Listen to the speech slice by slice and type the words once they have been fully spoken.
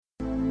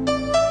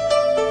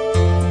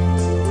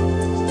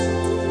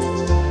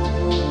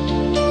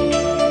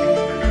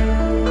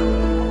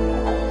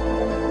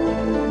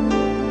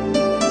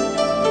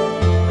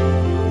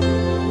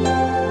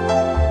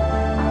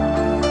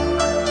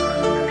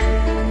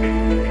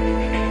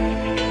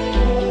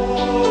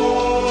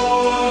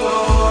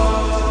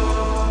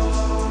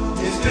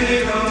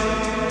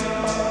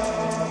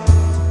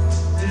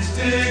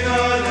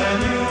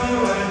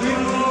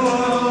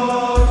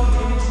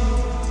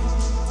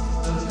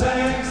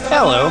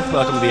Hello,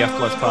 welcome to the F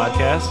Plus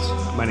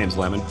podcast. My name's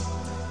Lemon.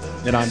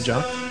 And I'm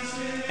John.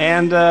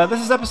 And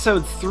this is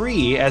episode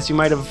 3. As you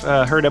might have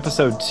heard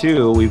episode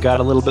 2, we've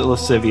got a little bit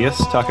lascivious,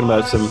 talking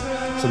about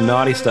some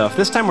naughty stuff.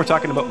 This time we're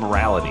talking about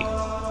morality.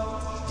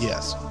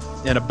 Yes.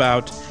 And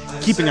about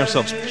keeping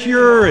ourselves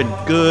pure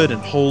and good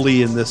and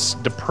holy in this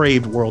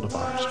depraved world of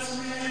ours.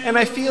 And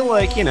I feel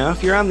like,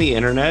 if you're on the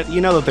internet,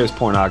 you know that there's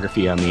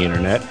pornography on the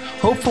internet.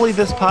 Hopefully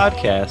this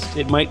podcast,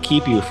 it might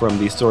keep you from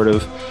these sort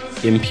of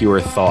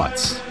impure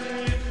thoughts.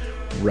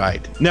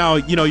 Right. Now,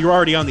 you're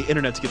already on the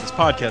internet to get this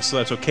podcast, so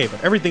that's okay.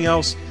 But everything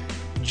else,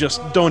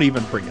 just don't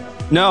even bring it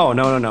up.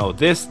 No.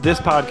 This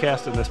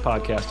podcast and this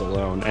podcast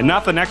alone. And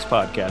not the next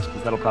podcast,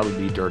 because that'll probably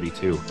be dirty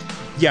too.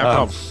 Yeah,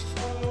 probably.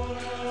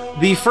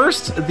 The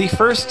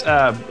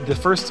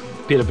first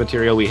bit of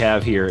material we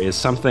have here is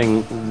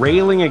something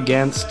railing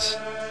against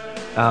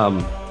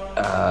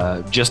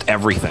just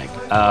everything.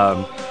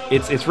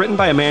 It's written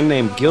by a man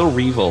named Gil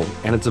Reevil,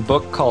 and it's a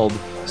book called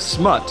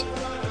Smut,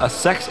 A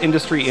Sex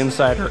Industry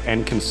Insider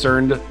and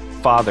Concerned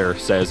Father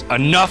Says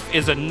Enough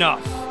is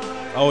Enough.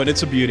 Oh, and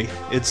it's a beauty.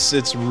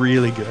 It's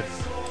really good.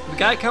 The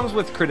guy comes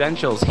with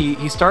credentials.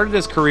 He started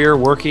his career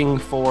working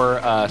for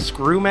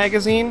Screw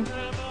magazine,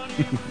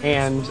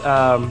 and he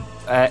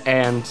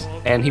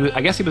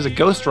I guess he was a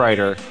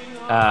ghostwriter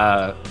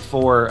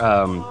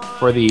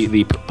for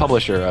the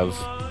publisher of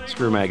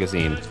Screw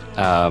magazine,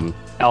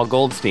 Al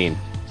Goldstein.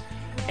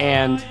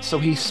 And so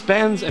he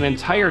spends an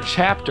entire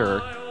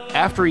chapter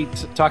after he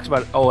talks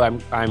about,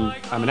 I'm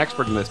an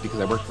expert in this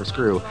because I work for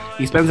Screw.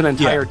 He spends an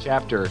entire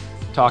chapter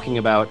talking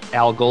about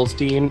Al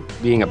Goldstein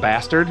being a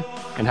bastard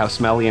and how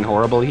smelly and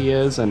horrible he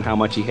is and how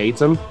much he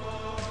hates him.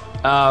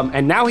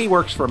 And now he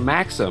works for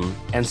Maxim,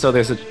 and so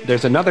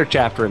there's another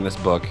chapter in this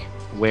book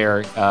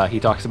where he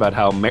talks about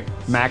how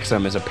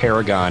Maxim is a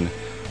paragon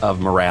of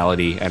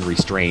morality and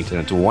restraint, and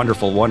it's a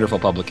wonderful, wonderful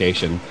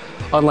publication,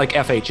 unlike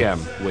FHM,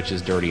 which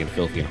is dirty and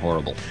filthy and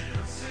horrible.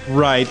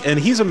 Right, and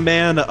he's a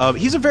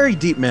very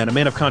deep man, a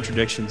man of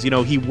contradictions.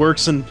 He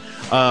works in,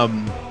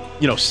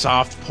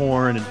 soft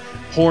porn and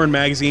porn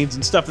magazines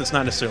and stuff that's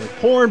not necessarily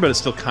porn, but it's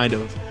still kind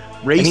of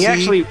racy. And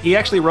he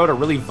actually wrote a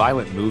really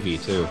violent movie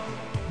too.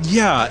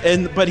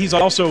 Yeah, but he's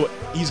also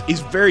he's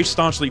very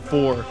staunchly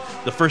for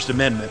the First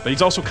Amendment, but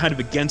he's also kind of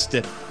against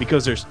it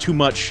because there's too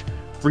much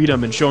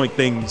freedom in showing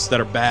things that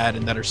are bad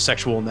and that are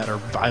sexual and that are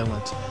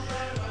violent.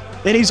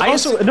 And he's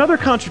also another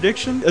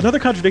contradiction. Another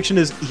contradiction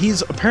is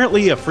he's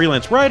apparently a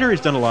freelance writer. He's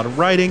done a lot of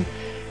writing.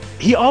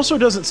 He also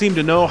doesn't seem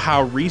to know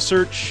how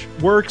research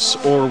works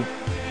or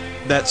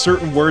that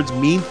certain words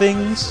mean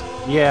things.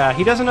 Yeah,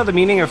 he doesn't know the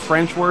meaning of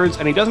French words,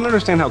 and he doesn't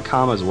understand how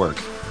commas work.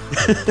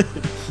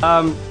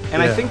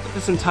 I think that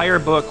this entire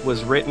book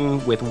was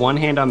written with one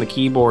hand on the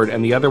keyboard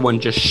and the other one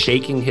just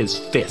shaking his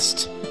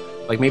fist.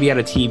 Like maybe he had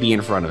a TV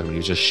in front of him and he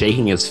was just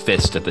shaking his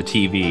fist at the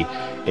TV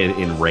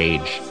in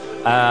rage.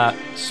 And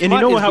you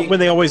know how when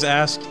they always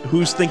ask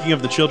who's thinking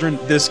of the children,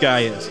 this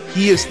guy is.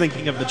 He is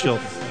thinking of the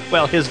children.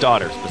 Well, his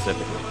daughter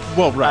specifically.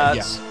 Well, right,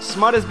 yeah.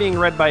 Smut is being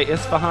read by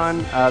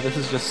Isfahan. This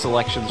is just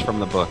selections from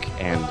the book,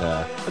 and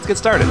let's get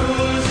started.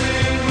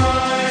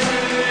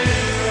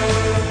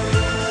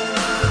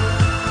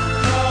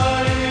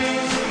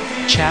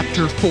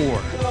 Chapter 4,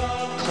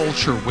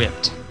 Culture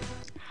Whipped.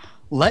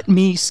 Let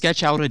me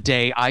sketch out a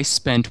day I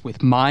spent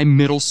with my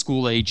middle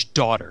school-aged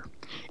daughter.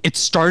 It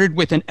started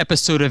with an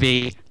episode of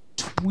a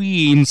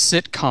tween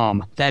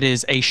sitcom, that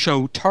is, a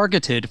show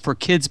targeted for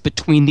kids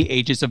between the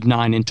ages of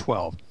 9 and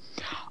 12.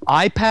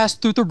 I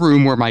passed through the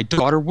room where my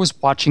daughter was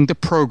watching the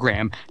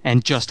program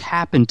and just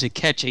happened to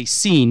catch a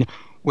scene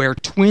where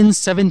twin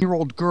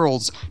 7-year-old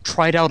girls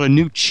tried out a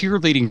new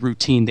cheerleading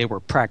routine they were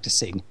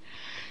practicing.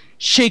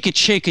 "Shake it,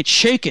 shake it,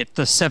 shake it,"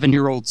 the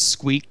 7-year-olds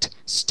squeaked,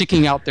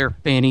 sticking out their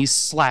fannies,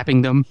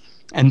 slapping them,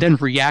 and then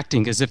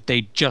reacting as if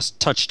they'd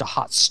just touched a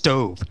hot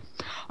stove.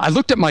 I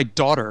looked at my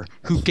daughter,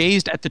 who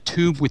gazed at the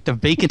tube with the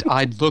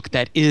vacant-eyed look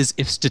that is,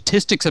 if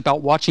statistics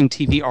about watching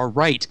TV are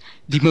right,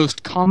 the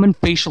most common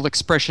facial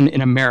expression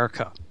in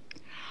America.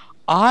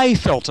 I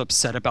felt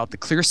upset about the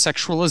clear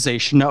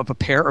sexualization of a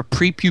pair of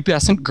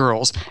prepubescent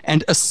girls,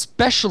 and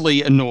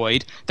especially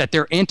annoyed that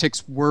their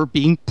antics were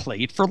being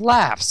played for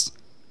laughs.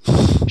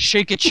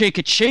 "Shake it, shake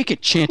it, shake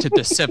it," chanted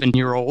the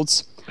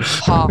 7-year-olds.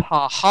 "Ha,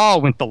 ha, ha,"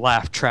 went the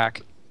laugh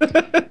track.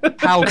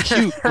 How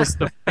cute was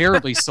the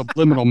barely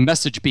subliminal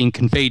message being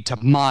conveyed to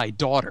my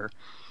daughter.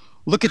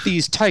 "Look at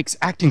these tykes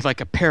acting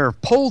like a pair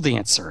of pole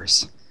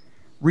dancers."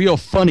 Real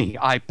funny,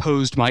 I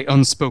posed my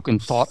unspoken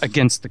thought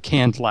against the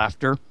canned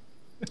laughter.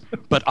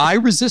 But I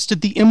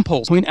resisted the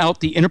impulse to point out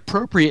the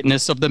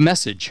inappropriateness of the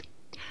message.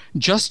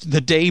 Just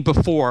the day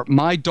before,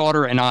 my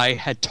daughter and I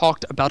had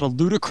talked about a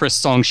ludicrous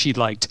song she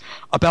liked,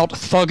 about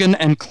thuggin'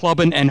 and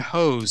clubbin' and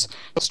hoes,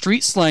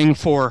 street slang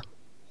for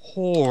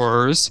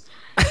whores,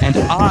 and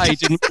I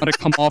didn't want to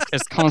come off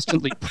as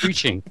constantly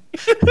preaching.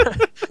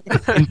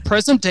 In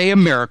present-day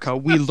America,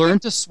 we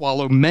learned to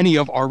swallow many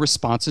of our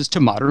responses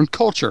to modern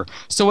culture,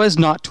 so as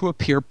not to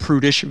appear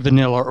prudish,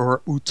 vanilla,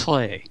 or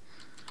outré.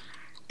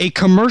 A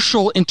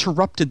commercial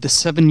interrupted the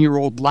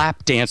 7-year-old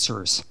lap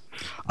dancers.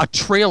 A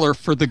trailer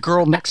for The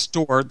Girl Next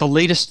Door, the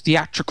latest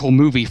theatrical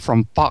movie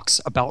from Fox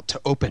about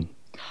to open.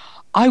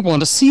 I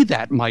want to see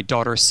that, my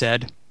daughter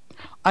said.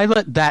 I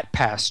let that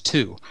pass,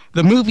 too.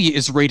 The movie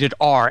is rated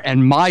R,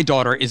 and my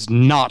daughter is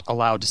not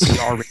allowed to see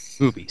R-rated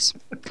movies.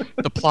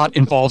 The plot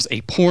involves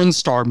a porn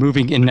star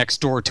moving in next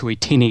door to a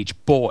teenage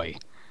boy.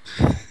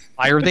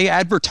 Why are they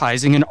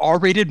advertising an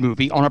R-rated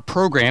movie on a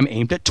program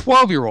aimed at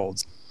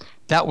 12-year-olds?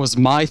 That was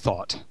my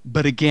thought,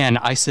 but again,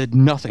 I said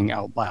nothing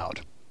out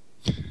loud.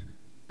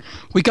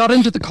 We got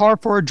into the car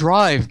for a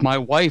drive, my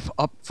wife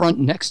up front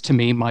next to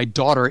me, my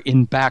daughter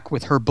in back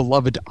with her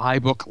beloved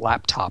iBook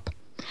laptop.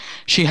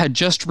 She had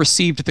just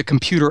received the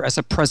computer as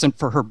a present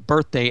for her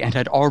birthday and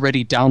had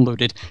already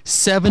downloaded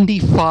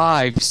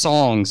 75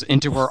 songs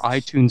into her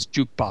iTunes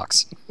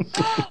jukebox.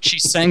 She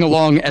sang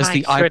along as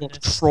the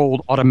iBook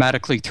trolled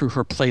automatically through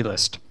her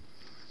playlist.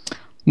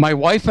 My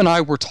wife and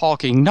I were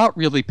talking, not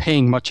really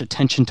paying much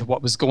attention to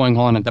what was going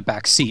on in the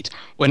back seat,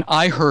 when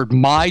I heard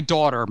my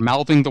daughter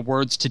mouthing the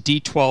words to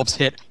D12's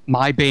hit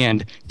My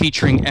Band,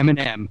 featuring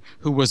Eminem,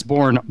 who was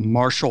born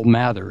Marshall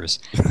Mathers.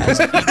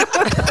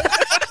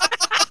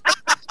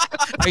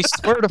 I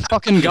swear to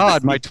fucking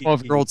God, my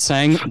 12-year-old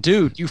sang,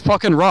 dude, you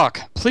fucking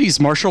rock.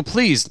 Please, Marshall,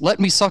 please, let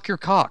me suck your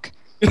cock.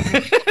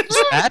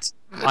 What's that?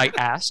 I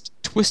asked,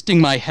 twisting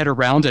my head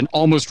around and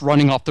almost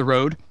running off the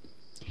road.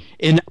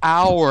 In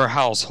our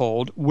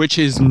household, which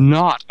is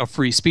not a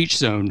free speech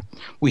zone,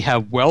 we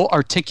have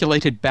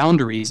well-articulated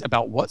boundaries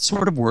about what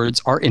sort of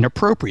words are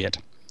inappropriate.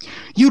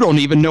 You don't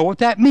even know what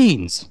that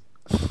means.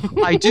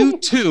 I do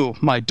too,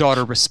 my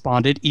daughter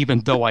responded,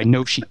 even though I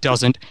know she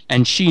doesn't,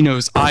 and she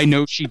knows I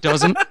know she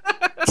doesn't.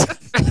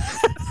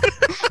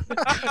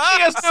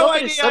 She has no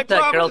idea, I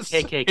that girl promise.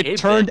 KKK It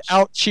turned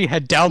out she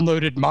had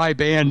downloaded my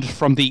band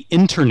from the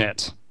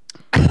internet,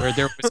 where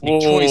there was a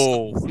choice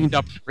of the cleaned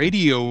up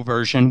radio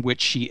version,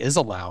 which she is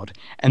allowed,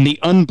 and the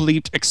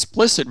unbleeped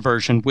explicit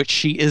version, which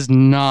she is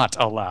not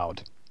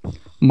allowed.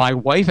 My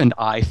wife and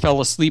I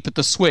fell asleep at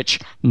the switch,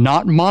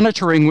 not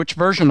monitoring which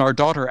version our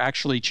daughter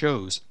actually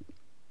chose.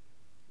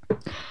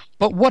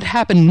 But what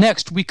happened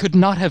next we could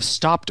not have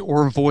stopped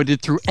or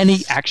avoided through any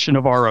action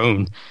of our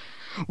own.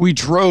 We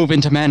drove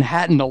into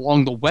Manhattan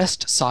along the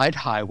West Side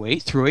Highway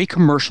through a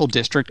commercial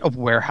district of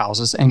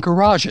warehouses and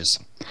garages.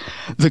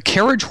 The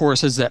carriage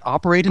horses that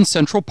operate in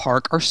Central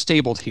Park are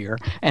stabled here,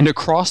 and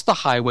across the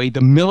highway,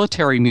 the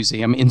military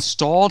museum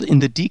installed in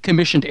the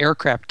decommissioned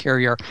aircraft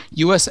carrier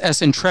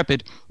USS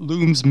Intrepid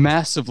looms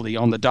massively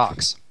on the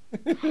docks.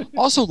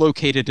 Also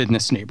located in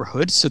this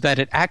neighborhood, so that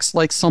it acts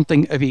like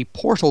something of a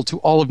portal to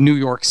all of New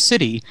York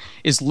City,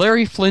 is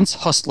Larry Flint's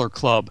Hustler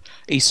Club,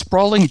 a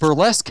sprawling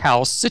burlesque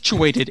house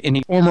situated in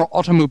a former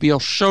automobile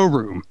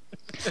showroom.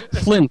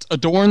 Flint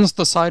adorns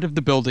the side of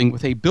the building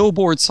with a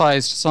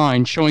billboard-sized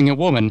sign showing a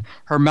woman,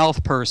 her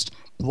mouth pursed,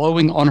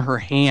 blowing on her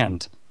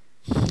hand.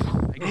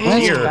 I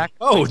glanced back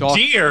at my daughter,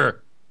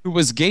 Dear! who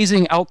was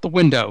gazing out the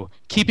window,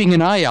 keeping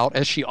an eye out,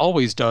 as she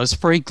always does,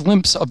 for a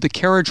glimpse of the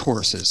carriage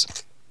horses.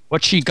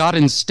 What she got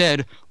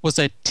instead was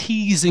a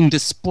teasing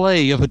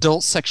display of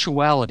adult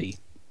sexuality.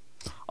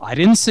 I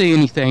didn't say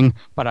anything,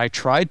 but I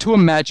tried to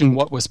imagine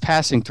what was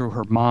passing through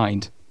her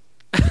mind.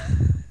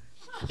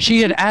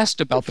 She had asked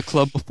about the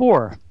club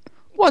before.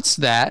 What's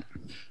that?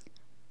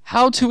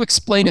 How to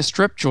explain a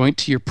strip joint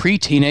to your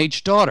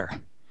pre-teenage daughter.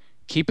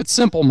 Keep it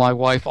simple, my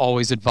wife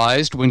always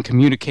advised when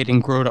communicating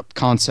grown-up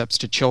concepts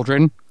to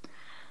children.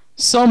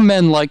 Some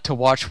men like to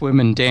watch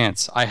women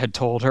dance, I had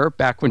told her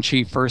back when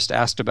she first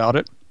asked about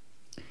it.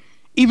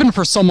 Even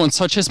for someone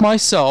such as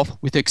myself,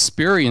 with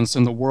experience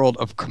in the world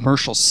of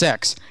commercial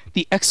sex,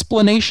 the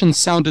explanation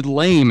sounded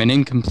lame and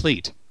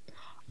incomplete.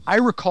 I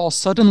recall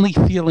suddenly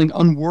feeling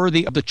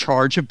unworthy of the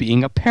charge of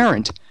being a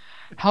parent.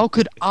 How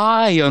could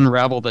I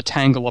unravel the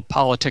tangle of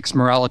politics,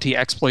 morality,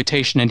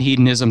 exploitation, and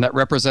hedonism that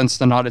represents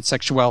the knotted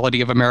sexuality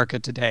of America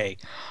today?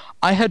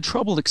 I had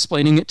trouble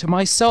explaining it to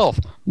myself,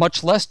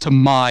 much less to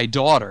my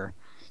daughter.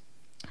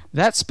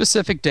 That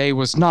specific day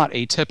was not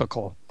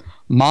atypical.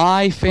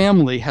 My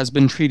family has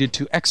been treated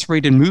to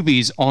X-rated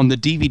movies on the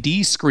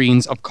DVD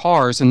screens of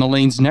cars in the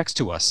lanes next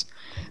to us.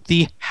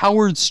 The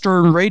Howard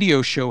Stern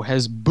radio show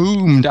has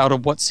boomed out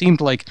of what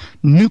seemed like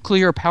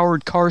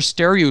nuclear-powered car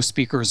stereo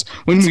speakers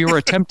when we were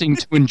attempting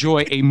to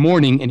enjoy a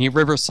morning in a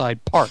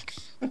riverside park.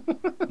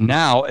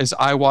 Now, as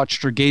I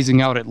watched her gazing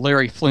out at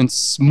Larry Flint's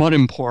Smut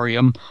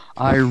Emporium,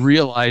 I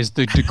realized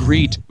the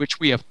degree to which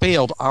we have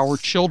failed our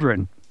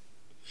children.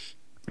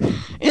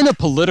 In a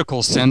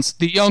political sense,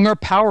 the young are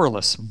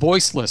powerless,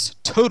 voiceless,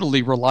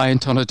 totally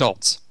reliant on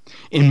adults.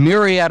 In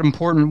myriad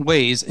important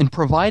ways, in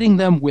providing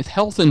them with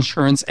health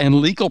insurance and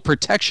legal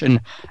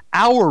protection,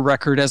 our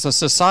record as a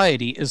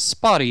society is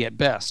spotty at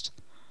best.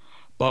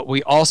 But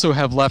we also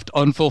have left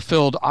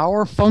unfulfilled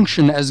our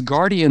function as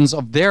guardians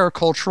of their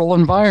cultural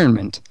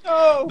environment.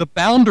 No. The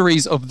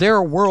boundaries of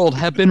their world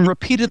have been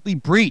repeatedly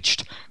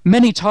breached,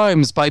 many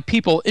times by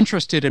people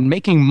interested in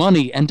making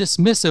money and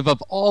dismissive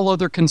of all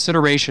other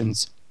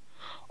considerations.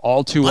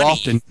 All too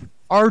often,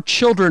 our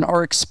children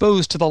are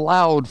exposed to the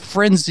loud,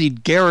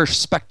 frenzied, garish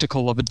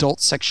spectacle of adult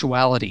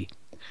sexuality.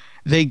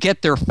 They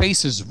get their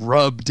faces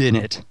rubbed in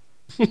it.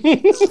 So,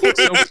 in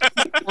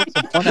the course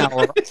of 1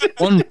 hour,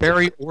 one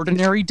very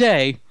ordinary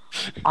day,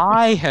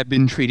 I have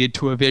been treated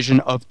to a vision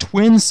of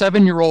twin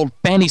 7-year-old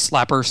fanny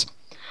slappers,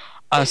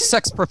 a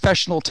sex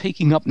professional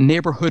taking up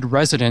neighborhood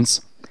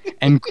residence,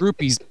 and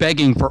groupies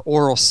begging for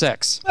oral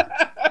sex.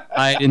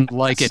 I didn't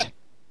like it.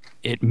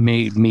 It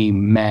made me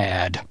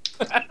mad.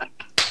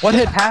 What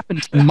had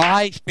happened to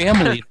my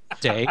family that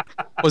day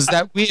was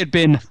that we had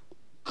been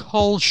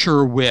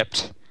culture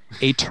whipped,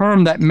 a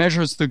term that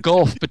measures the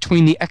gulf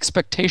between the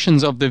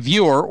expectations of the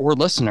viewer or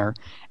listener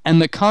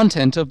and the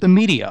content of the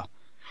media.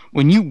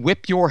 When you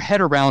whip your head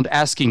around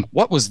asking,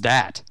 "What was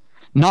that?"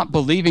 not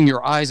believing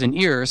your eyes and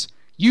ears,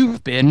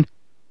 you've been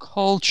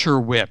culture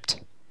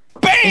whipped.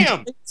 Bam!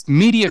 In today's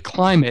media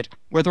climate,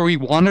 whether we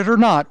want it or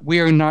not, we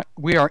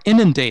are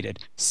inundated,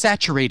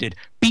 saturated,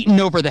 beaten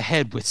over the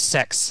head with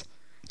sex.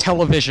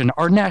 Television,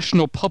 our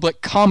national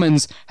public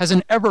commons, has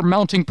an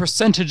ever-mounting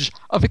percentage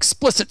of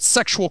explicit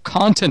sexual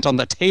content on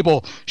the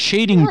table,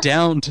 shading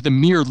down to the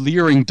mere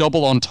leering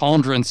double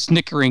entendre and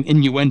snickering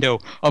innuendo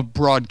of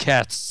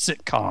broadcast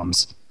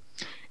sitcoms.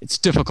 It's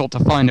difficult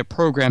to find a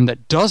program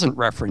that doesn't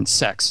reference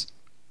sex.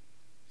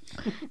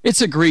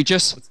 It's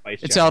egregious.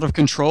 It's out of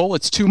control.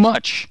 It's too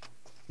much.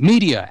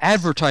 Media,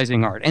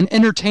 advertising art, and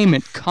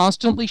entertainment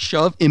constantly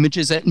shove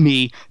images at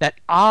me that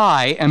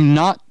I am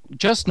not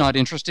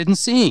interested in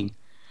seeing.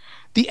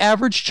 The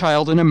average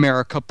child in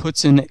America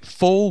puts in a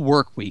full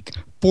work week,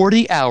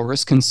 40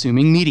 hours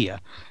consuming media.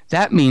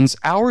 That means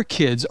our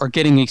kids are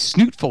getting a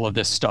snootful of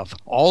this stuff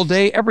all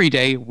day, every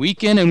day,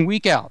 week in and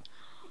week out.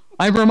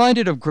 I'm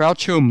reminded of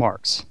Groucho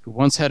Marx, who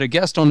once had a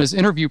guest on his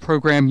interview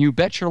program, You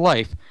Bet Your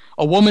Life,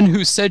 a woman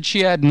who said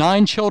she had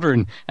 9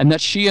 children and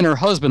that she and her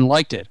husband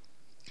liked it.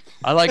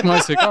 "I like my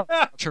cigar,"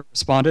 Groucho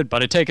responded,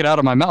 "but I take it out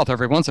of my mouth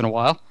every once in a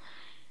while."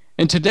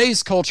 In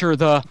today's culture,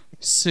 the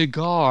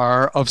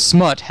cigar of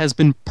smut has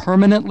been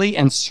permanently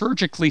and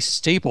surgically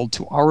stapled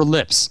to our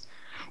lips.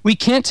 We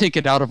can't take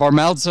it out of our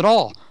mouths at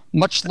all,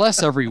 much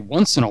less every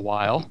once in a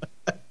while.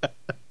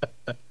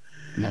 And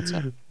that's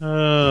it.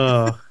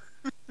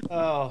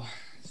 Oh,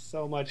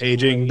 so much.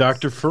 Aging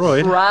Dr.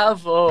 Freud.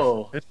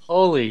 Bravo.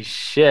 Holy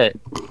shit.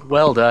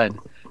 Well done.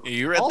 Yeah,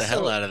 you read the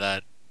hell out of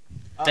that.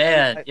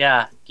 Man,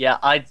 yeah.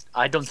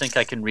 I don't think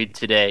I can read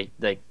today.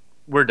 Like,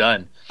 we're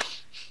done.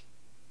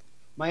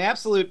 My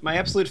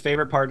absolute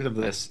favorite part of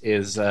this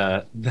is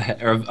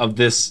of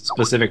this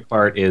specific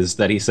part is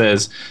that he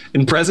says,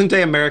 "In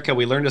present-day America,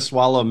 we learn to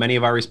swallow many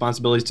of our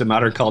responsibilities to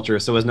modern culture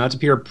so as not to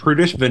appear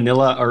prudish,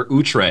 vanilla, or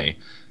outre."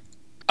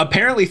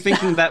 Apparently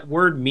thinking that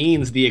word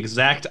means the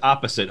exact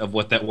opposite of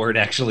what that word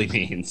actually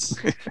means.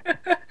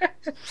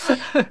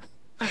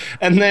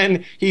 And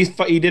then he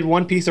did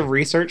one piece of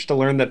research to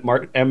learn that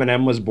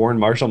Eminem was born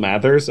Marshall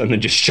Mathers, and then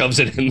just shoves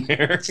it in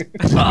there.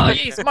 Oh,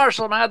 he's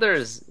Marshall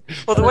Mathers.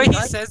 Well, the way he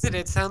says it,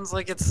 it sounds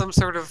like it's some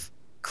sort of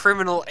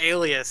criminal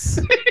alias.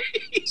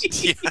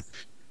 Yeah.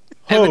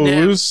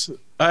 Hose.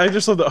 I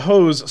just love the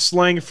hose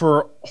slang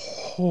for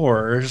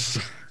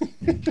whores.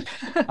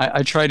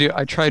 I try to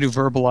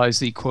verbalize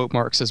the quote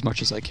marks as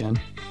much as I can.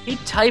 He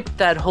typed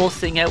that whole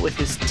thing out with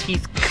his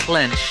teeth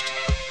clenched.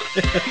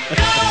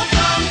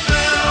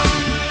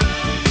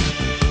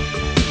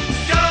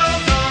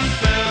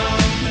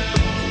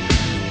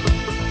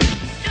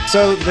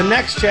 So the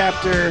next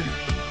chapter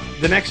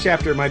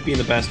might be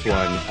the best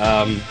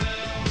one.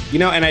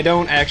 And I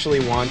don't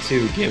actually want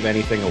to give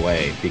anything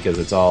away because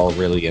it's all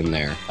really in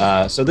there.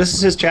 So this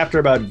is his chapter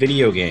about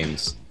video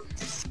games.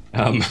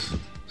 Yes.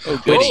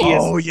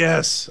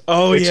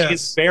 Which he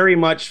is very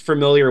much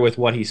familiar with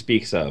what he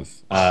speaks of.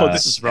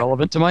 This is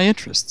relevant to my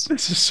interests.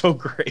 This is so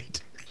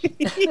great.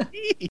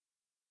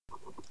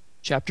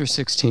 Chapter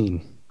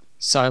 16,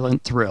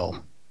 Silent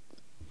Thrill.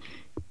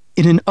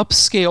 In an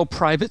upscale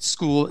private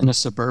school in a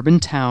suburban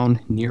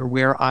town near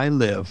where I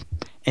live,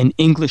 an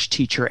English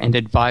teacher and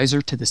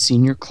advisor to the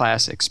senior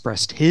class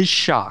expressed his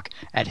shock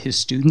at his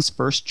students'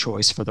 first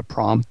choice for the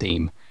prom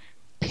theme,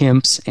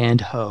 pimps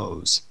and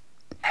hoes.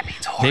 That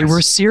means horse. They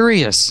were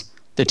serious,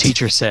 the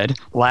teacher said,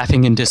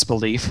 laughing in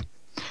disbelief.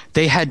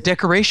 They had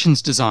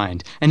decorations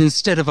designed, and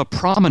instead of a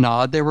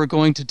promenade, they were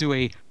going to do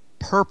a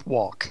perp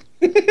walk.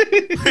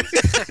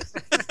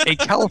 A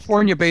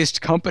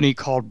California-based company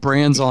called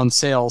Brands on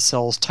Sale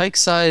sells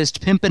tyke-sized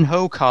pimp and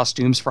hoe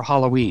costumes for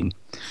Halloween.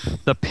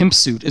 The pimp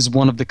suit is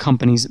one of the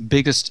company's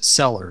biggest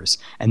sellers,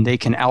 and they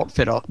can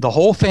outfit the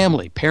whole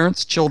family,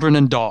 parents, children,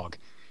 and dog.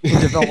 In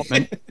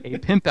development, a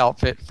pimp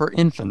outfit for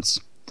infants.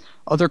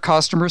 Other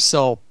customers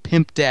sell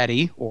Pimp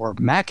Daddy or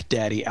Mac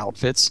Daddy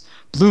outfits,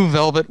 blue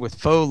velvet with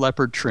faux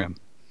leopard trim.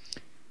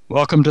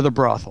 Welcome to the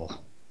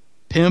brothel.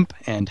 Pimp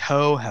and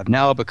hoe have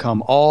now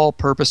become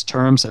all-purpose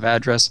terms of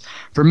address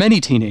for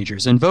many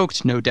teenagers,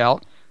 invoked, no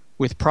doubt,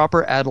 with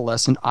proper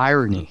adolescent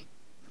irony,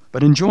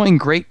 but enjoying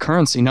great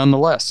currency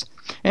nonetheless.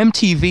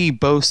 MTV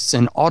boasts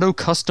an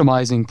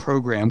auto-customizing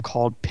program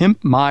called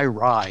Pimp My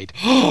Ride.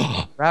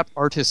 Rap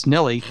artist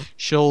Nelly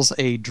shills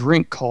a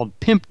drink called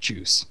Pimp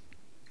Juice.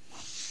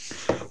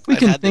 We I've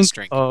can had this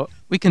think. drink.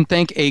 We can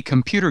thank a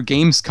computer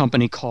games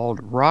company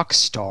called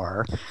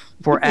Rockstar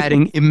for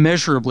adding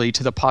immeasurably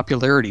to the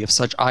popularity of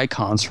such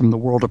icons from the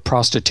world of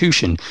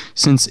prostitution,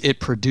 since it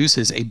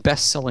produces a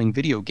best-selling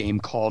video game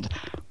called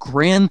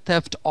Grand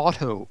Theft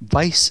Auto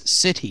Vice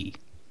City.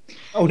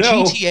 Oh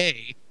no!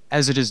 GTA,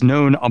 as it is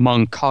known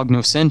among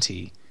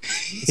cognoscenti,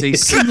 is a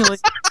simulated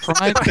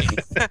crime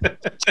game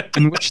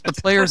in which the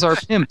players are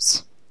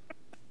pimps,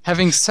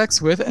 having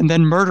sex with and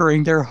then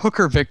murdering their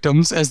hooker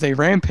victims as they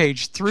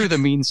rampage through the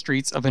mean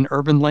streets of an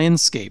urban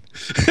landscape.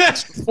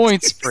 Extra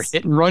points for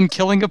hit and run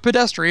killing of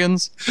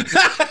pedestrians.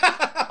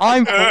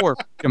 I'm for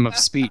freedom of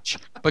speech,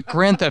 but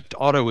Grand Theft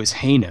Auto is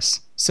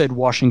heinous, said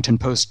Washington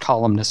Post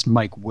columnist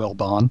Mike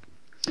Wilbon.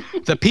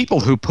 The people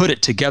who put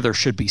it together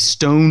should be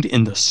stoned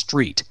in the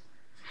street.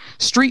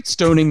 Street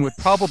stoning would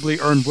probably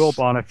earn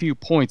Wilbon a few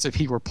points if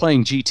he were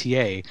playing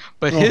GTA,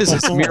 but his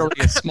is merely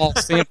a small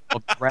sample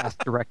of the wrath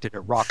directed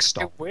at I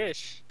Rockstar.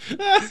 wish.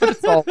 But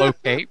it's all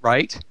okay,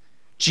 right?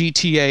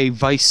 GTA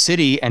Vice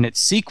City and its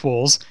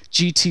sequels,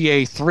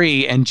 GTA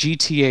 3 and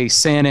GTA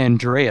San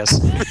Andreas,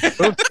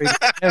 both rated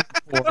M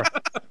for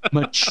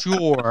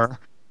mature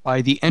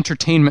by the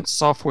Entertainment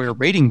Software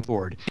Rating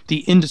Board, the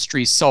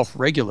industry's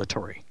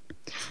self-regulatory.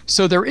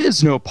 So there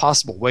is no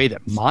possible way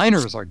that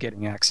minors are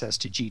getting access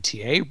to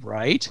GTA,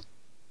 right?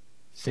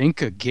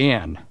 Think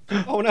again.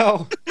 Oh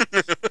no!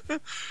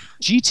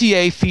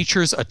 GTA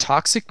features a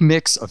toxic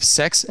mix of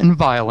sex and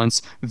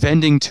violence,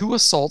 vending 2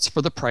 assaults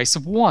for the price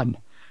of 1.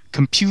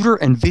 Computer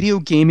and video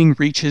gaming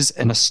reaches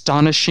an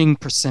astonishing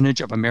percentage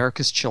of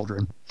America's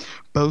children,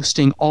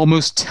 boasting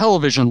almost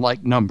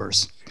television-like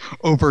numbers.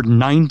 Over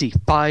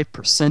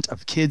 95%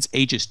 of kids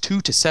ages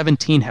 2 to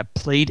 17 have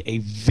played a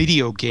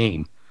video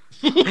game.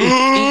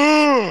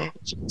 GTA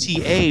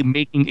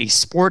making a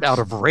sport out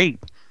of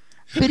rape.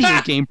 Video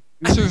game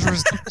producers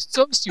resemble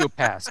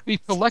sociopaths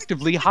we've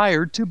collectively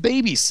hired to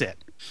babysit.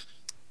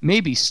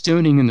 Maybe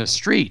stoning in the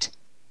street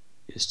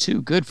is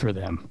too good for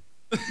them.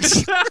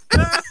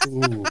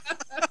 Ooh.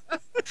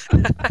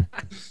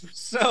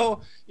 So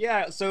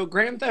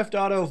Grand Theft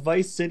Auto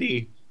Vice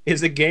City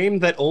is a game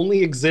that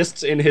only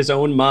exists in his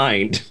own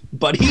mind,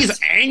 but he's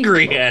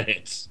angry at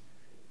it.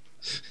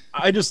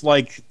 I just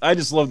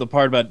love the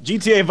part about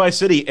GTA Vice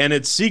City and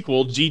its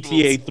sequel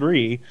GTA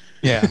 3.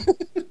 Yeah.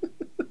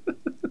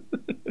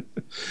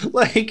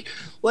 like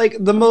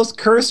the most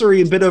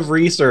cursory bit of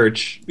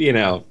research,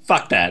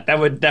 fuck that.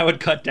 That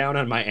would cut down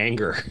on my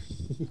anger.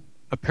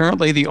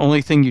 Apparently, the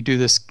only thing you do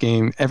this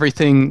game,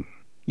 everything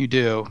you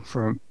do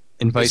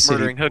in Vice City,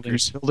 murdering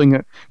hookers.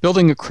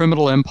 building a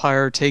criminal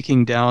empire,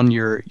 taking down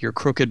your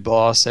crooked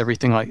boss,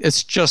 everything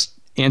it's just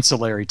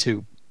ancillary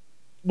to.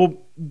 Well,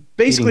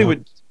 basically, what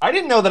I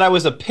didn't know that I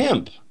was a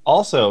pimp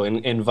also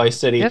in Vice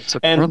City. Yes,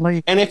 and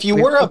apparently if you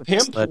we were a have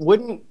pimp, that.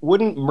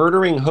 wouldn't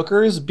murdering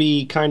hookers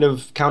be kind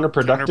of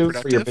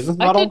counterproductive for your Counterproductive? business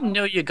I model? didn't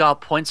know you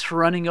got points for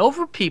running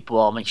over people.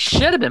 I mean,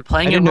 shit, I've been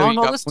playing I it didn't know wrong you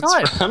all got this points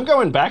time. for- I'm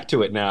going back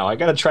to it now. I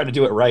got to try to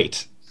do it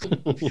right.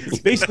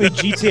 basically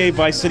GTA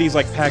Vice City is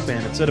like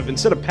Pac-Man.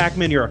 Instead of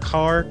Pac-Man, you're a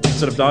car.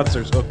 Instead of dots,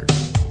 there's hookers.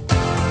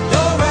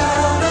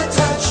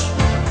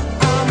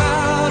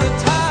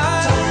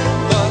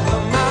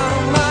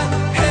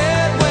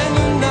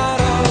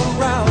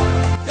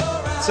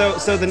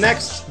 So the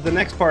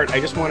next part, I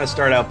just want to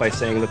start out by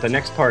saying that the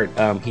next part,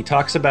 he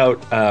talks about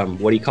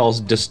what he calls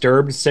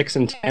disturbed 6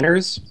 and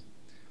tenors.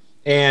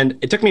 And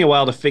it took me a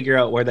while to figure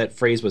out where that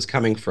phrase was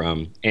coming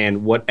from.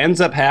 And what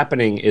ends up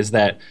happening is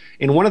that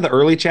in one of the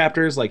early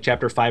chapters, like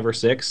chapter 5 or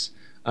 6,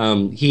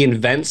 he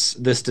invents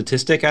this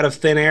statistic out of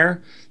thin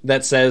air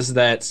that says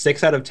that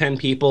 6 out of 10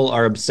 people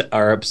are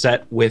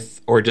upset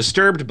with or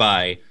disturbed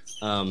by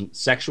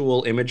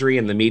sexual imagery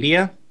in the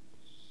media.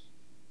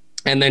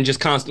 And then just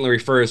constantly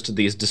refers to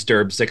these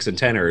disturbed 6 and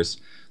tenors.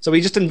 So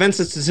he just invents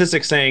a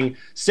statistic saying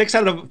 6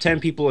 out of 10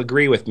 people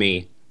agree with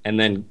me, and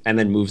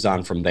then moves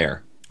on from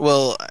there.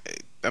 Well,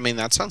 I mean,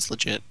 that sounds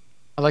legit.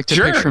 I like to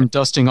Sure. picture him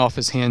dusting off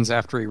his hands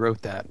after he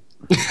wrote that.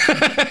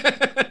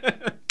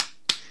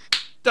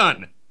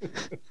 Done.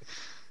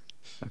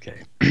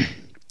 Okay.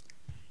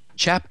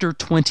 Chapter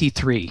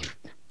 23,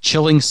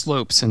 Chilling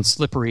Slopes and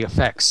Slippery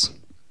Effects.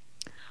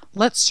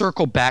 Let's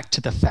circle back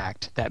to the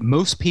fact that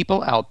most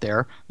people out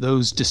there,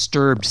 those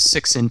disturbed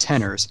 6 and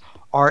tenors,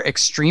 are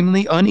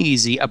extremely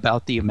uneasy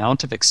about the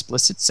amount of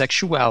explicit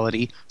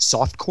sexuality,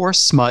 softcore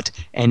smut,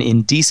 and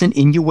indecent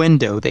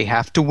innuendo they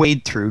have to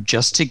wade through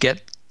just to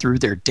get through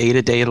their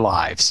day-to-day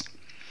lives.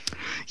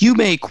 You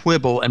may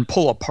quibble and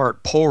pull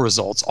apart poll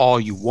results all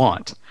you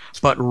want,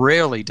 but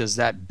rarely does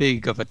that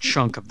big of a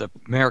chunk of the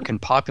American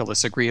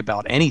populace agree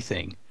about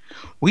anything.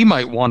 We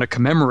might want to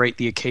commemorate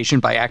the occasion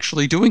by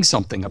actually doing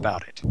something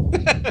about it.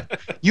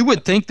 You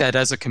would think that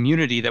as a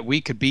community that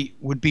we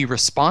would be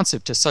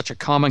responsive to such a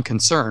common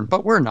concern,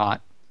 but we're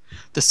not.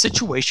 The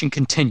situation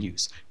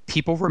continues.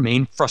 People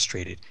remain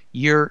frustrated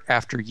year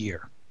after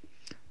year.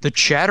 The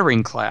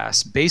chattering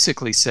class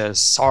basically says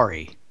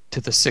sorry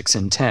to the 6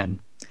 and 10.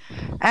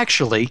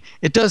 Actually,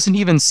 it doesn't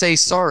even say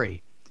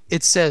sorry.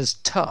 It says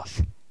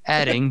tough,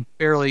 adding,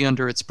 barely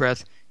under its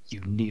breath,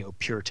 you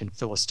neo-Puritan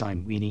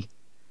Philistine weenie.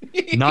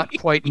 Not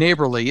quite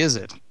neighborly, is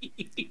it?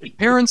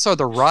 Parents are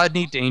the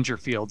Rodney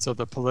Dangerfields of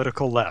the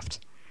political left.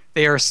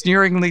 They are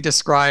sneeringly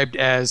described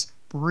as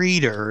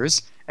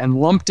breeders and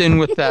lumped in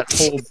with that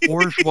whole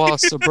bourgeois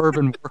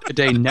suburban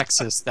workaday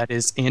nexus that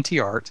is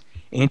anti-art,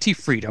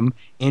 anti-freedom,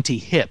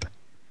 anti-hip.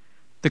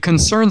 The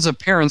concerns of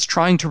parents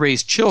trying to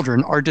raise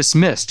children are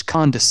dismissed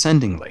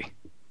condescendingly.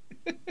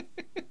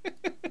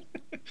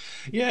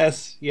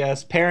 Yes,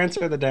 parents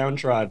are the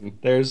downtrodden.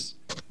 There's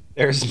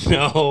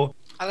no...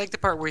 I like the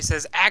part where he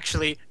says,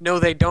 actually, no,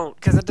 they don't,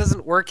 because it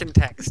doesn't work in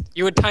text.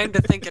 You had time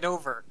to think it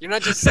over. You're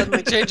not just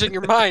suddenly changing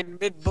your mind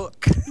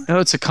mid-book. No,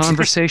 it's a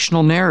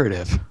conversational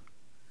narrative.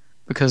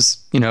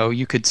 Because,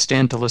 you could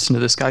stand to listen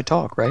to this guy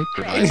talk, right?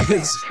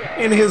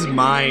 In his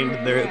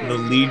mind, the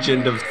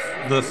legion of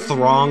the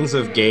throngs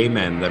of gay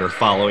men that are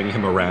following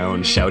him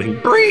around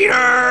shouting,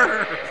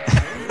 "Breeder!"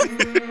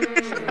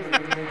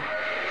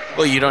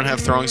 Well, you don't have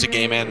throngs of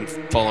gay men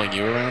following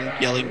you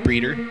around yelling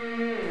breeder?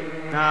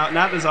 No,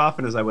 not as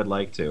often as I would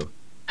like to.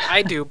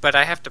 I do, but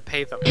I have to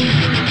pay them.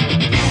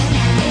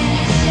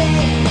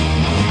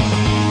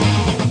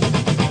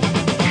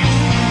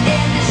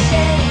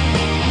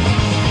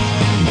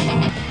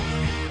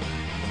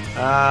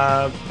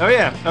 Oh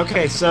yeah.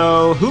 Okay,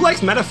 so who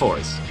likes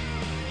metaphors?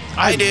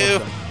 I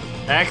do.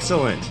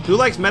 Excellent. Who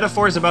likes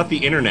metaphors about the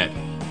internet?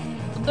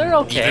 They're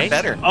okay. Even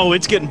better. Oh,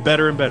 it's getting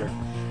better and better.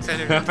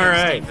 All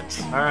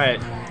right.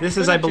 This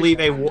is, I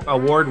believe, a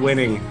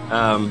award-winning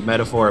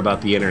metaphor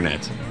about the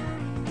internet.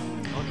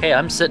 Okay,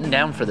 I'm sitting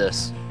down for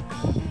this.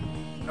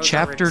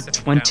 Chapter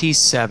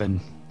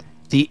 27,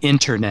 The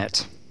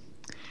Internet.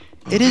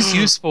 It is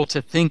useful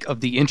to think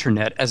of the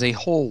internet as a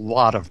whole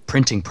lot of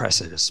printing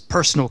presses,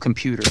 personal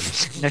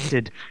computers,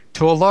 connected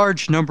to a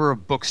large number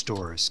of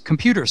bookstores,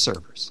 computer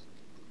servers.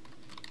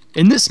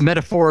 In this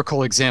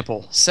metaphorical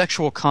example,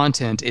 sexual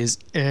content is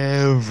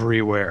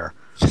everywhere,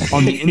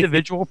 on the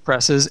individual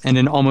presses and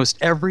in almost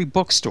every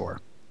bookstore.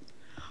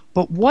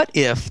 But what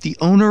if the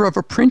owner of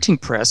a printing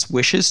press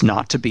wishes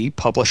not to be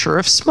publisher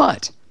of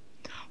smut?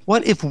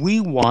 What if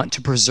we want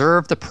to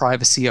preserve the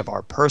privacy of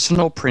our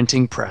personal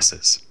printing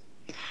presses?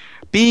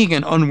 Being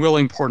an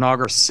unwilling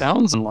pornographer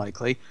sounds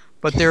unlikely,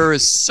 but there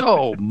is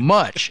so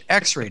much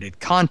X-rated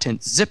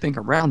content zipping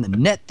around the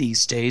net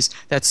these days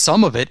that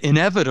some of it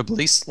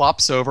inevitably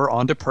slops over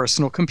onto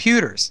personal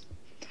computers.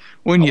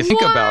 When you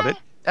think about it,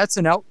 that's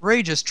an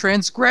outrageous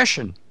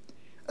transgression,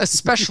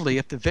 especially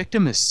if the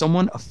victim is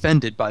someone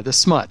offended by the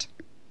smut.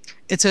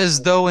 It's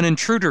as though an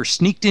intruder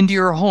sneaked into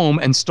your home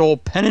and stole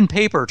pen and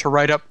paper to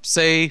write up,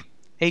 say,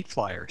 hate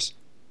flyers.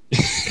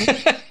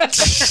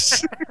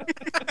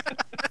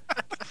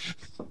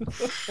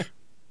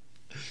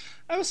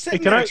 I was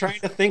sitting there trying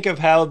to think of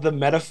how the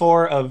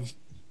metaphor of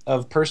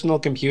personal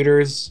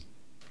computers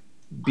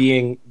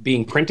being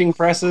printing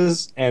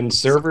presses and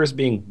servers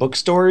being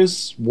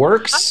bookstores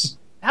works.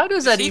 How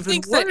does that even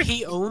think work? that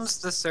he owns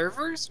the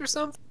servers or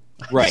something?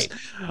 Right.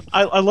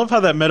 I love how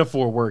that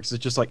metaphor works.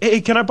 It's just like,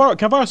 hey, can I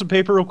borrow some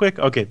paper real quick?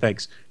 Okay,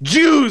 thanks.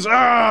 Jews!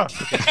 Ah!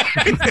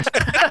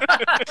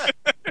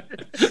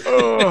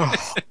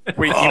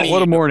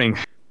 What a morning.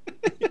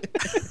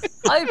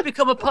 I've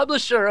become a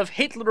publisher of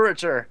hate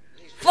literature.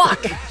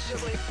 Fuck!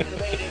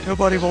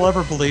 Nobody will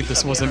ever believe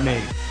this wasn't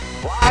me.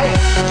 Why?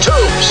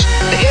 Tubes.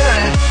 The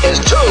internet is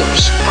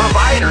tubes.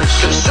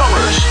 Providers,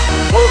 consumers,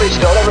 movies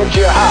delivered to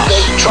your house.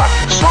 Big truck,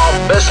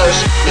 small business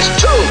is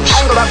tubes.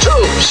 Tangled up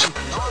tubes.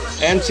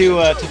 And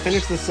to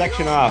finish this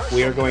section off,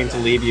 we are going to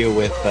leave you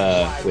with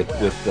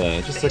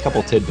just a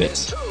couple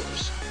tidbits.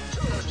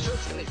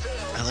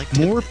 I like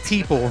More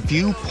people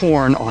view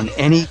porn on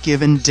any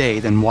given day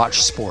than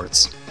watch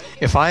sports.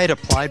 If I had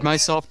applied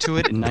myself to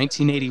it in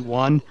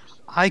 1981,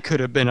 I could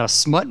have been a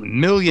smut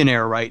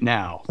millionaire right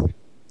now.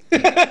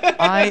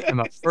 I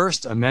am a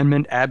First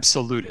Amendment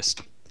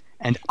absolutist,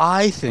 and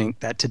I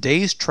think that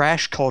today's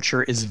trash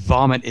culture is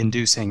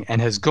vomit-inducing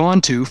and has gone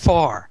too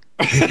far.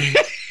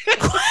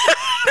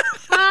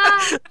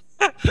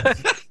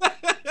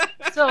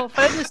 So, if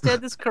I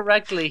understand this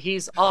correctly,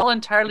 he's all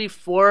entirely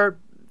for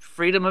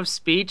freedom of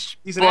speech.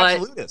 He's an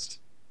absolutist.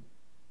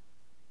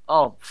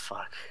 Oh,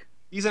 fuck.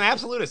 He's an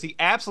absolutist. He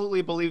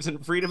absolutely believes in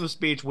freedom of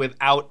speech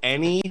without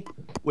any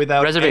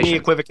Reservation.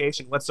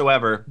 equivocation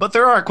whatsoever. But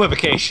there are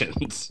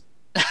equivocations.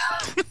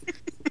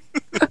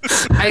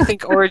 I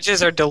think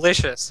oranges are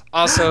delicious.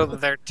 Also,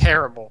 they're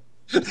terrible.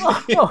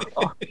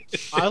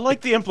 I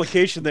like the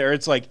implication there.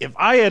 It's like, if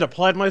I had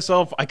applied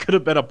myself, I could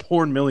have been a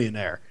porn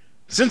millionaire.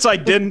 Since I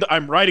didn't,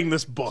 I'm writing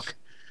this book.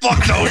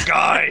 Fuck those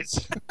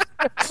guys!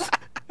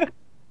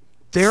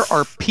 There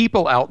are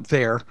people out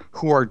there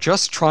who are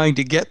just trying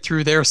to get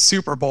through their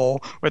Super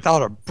Bowl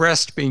without a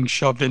breast being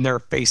shoved in their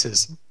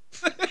faces.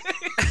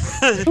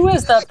 Who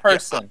is that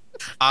person?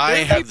 I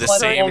have the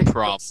same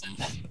problem.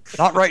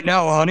 Not right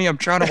now, honey. I'm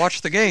trying to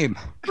watch the game.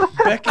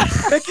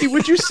 Becky,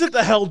 would you sit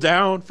the hell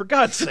down? For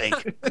God's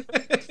sake.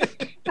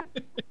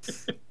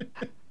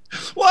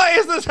 Why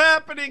is this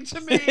happening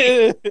to me?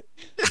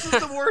 This is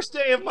the worst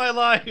day of my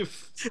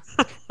life.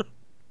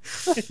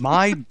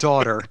 My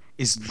daughter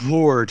is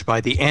lured by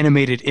the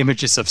animated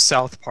images of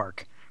South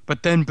Park,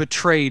 but then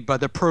betrayed by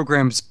the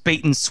program's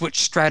bait-and-switch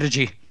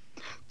strategy.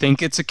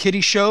 Think it's a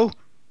kiddie show?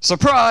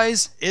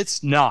 Surprise!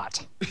 It's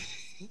not.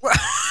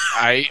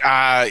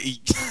 I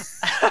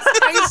This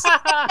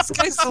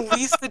guy's the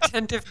least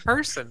attentive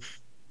person.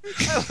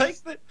 I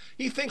like that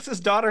he thinks his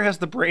daughter has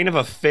the brain of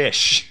a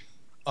fish.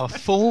 A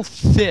full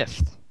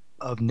fifth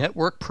of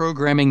network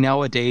programming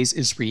nowadays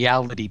is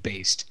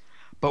reality-based,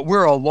 but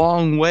we're a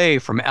long way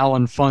from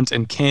Alan Funt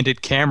and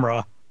Candid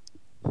Camera.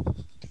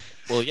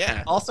 well,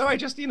 yeah. Also, I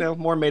just,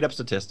 more made-up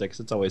statistics.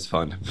 It's always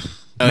fun.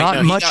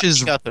 Not much he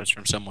is- got those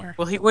from somewhere.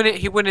 Well, he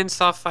went and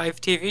saw 5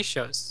 TV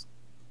shows.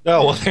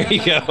 Oh, well, there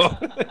you go.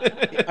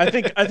 I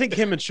think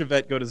him and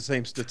Chevette go to the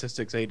same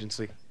statistics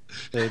agency.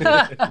 They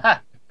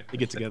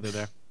get together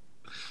there.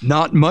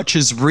 Not much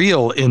is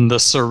real in the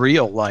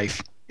surreal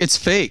life. It's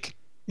fake.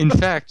 In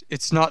fact,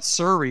 it's not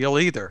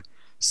surreal either.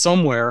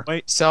 Somewhere,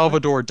 Wait.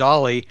 Salvador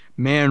Dali,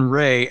 Man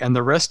Ray, and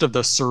the rest of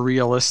the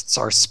surrealists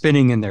are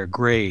spinning in their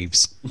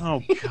graves.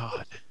 Oh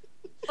God,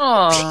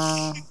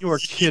 Oh, you are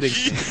kidding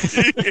me.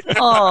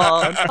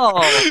 oh,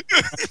 no.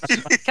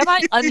 Can I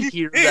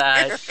unhear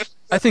that?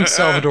 I think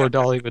Salvador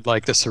Dali would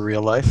like the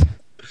surreal life.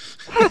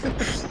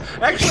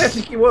 Actually, I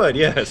think he would,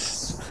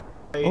 yes.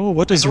 Oh,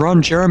 what is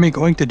Ron Jeremy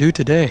going to do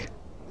today?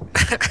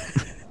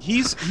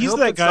 He's I hope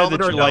that guy that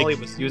Salvador you Dali like.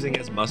 was using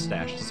his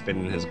mustache to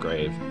spin in his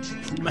grave.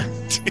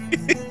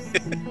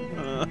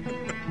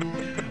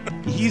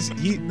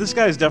 This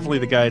guy is definitely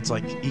the guy. It's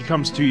like he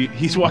comes to you,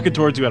 he's walking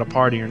towards you at a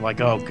party, and you're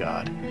like, oh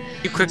God.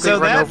 You quickly So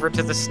run that- over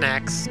to the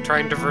snacks, try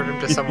and divert him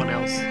to someone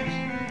else.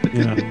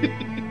 Yeah.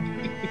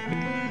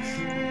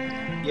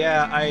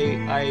 Yeah,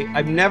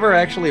 I've never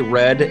actually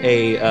read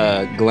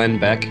a Glenn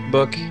Beck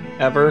book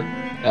ever,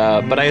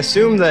 but I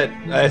assume that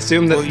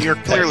Well, you're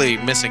clearly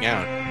missing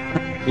out.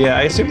 Yeah,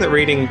 I assume that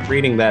reading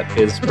that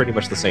is pretty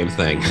much the same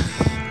thing.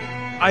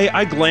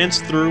 I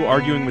glanced through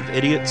Arguing with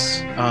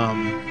Idiots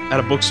at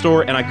a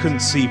bookstore, and I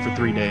couldn't see for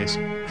 3 days.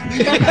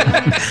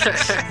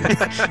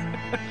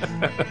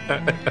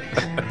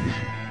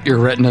 Your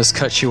retinas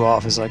cut you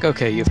off. It's like,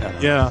 okay, you've had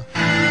it. Yeah.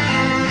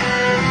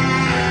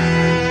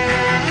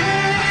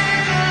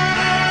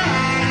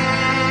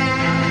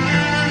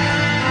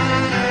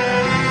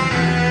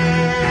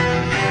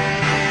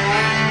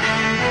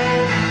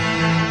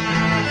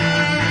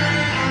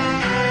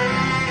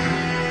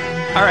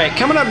 All right,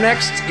 coming up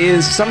next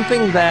is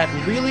something that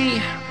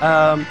really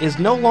is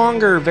no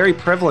longer very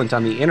prevalent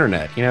on the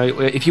internet.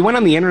 If you went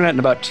on the internet in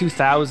about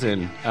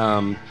 2000,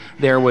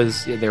 there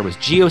was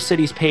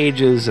GeoCities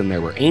pages, and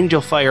there were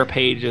Angel Fire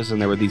pages, and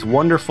there were these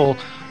wonderful,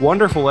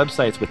 wonderful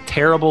websites with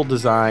terrible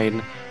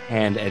design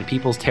and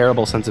people's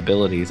terrible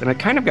sensibilities, and it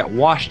kind of got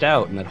washed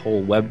out in that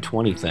whole Web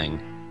 20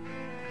 thing.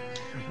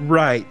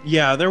 Right.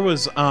 Yeah. There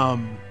was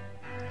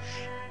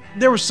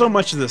so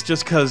much of this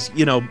just because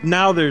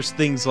now there's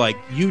things like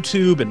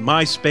YouTube and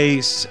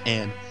MySpace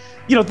and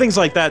things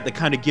like that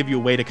kind of give you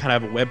a way to kind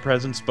of have a web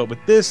presence. But with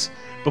this,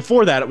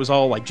 before that, it was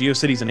all like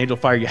GeoCities and Angel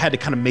Fire. You had to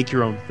kind of make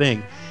your own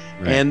thing.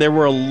 Right. And there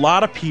were a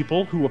lot of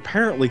people who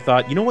apparently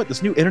thought, you know what,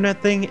 this new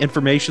internet thing,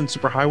 information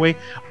superhighway,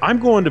 I'm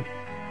going to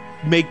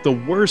make the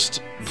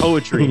worst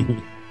poetry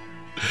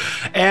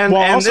and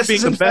while also this being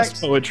is the in best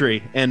fact,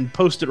 poetry and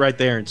post it right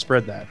there and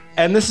spread that.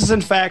 And this is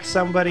in fact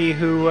somebody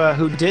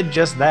who did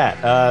just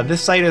that.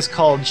 This site is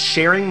called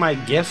Sharing My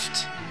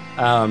Gift.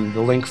 The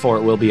link for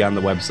it will be on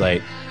the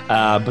website.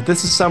 But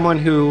this is someone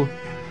who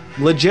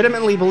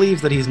legitimately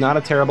believes that he's not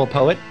a terrible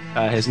poet.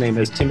 His name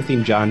is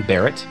Timothy John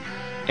Barrett,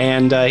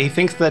 and he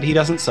thinks that he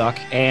doesn't suck,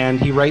 and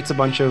he writes a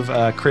bunch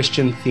of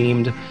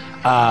Christian-themed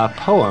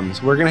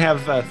poems. We're gonna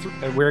have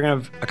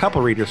a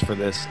couple readers for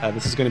this.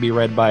 This is going to be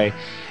read by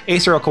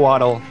Acer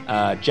O'Coatl,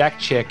 Jack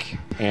Chick,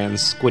 and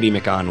Squiddy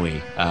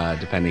McOnwee,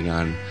 depending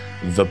on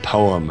the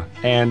poem.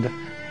 And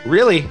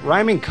really,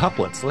 rhyming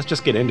couplets. Let's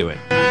just get into it.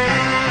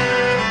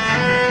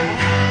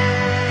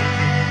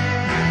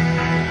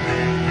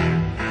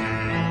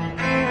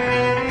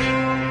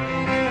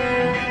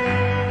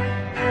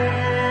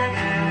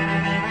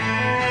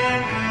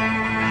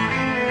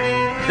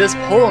 This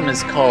poem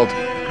is called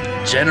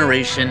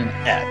Generation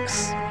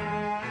X.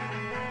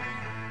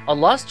 A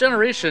lost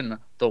generation,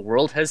 the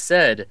world has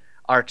said,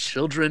 our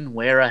children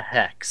wear a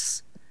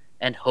hex.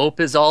 And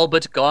hope is all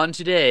but gone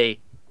today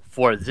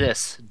for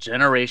this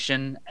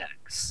Generation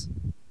X.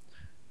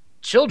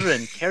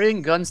 Children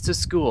carrying guns to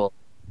school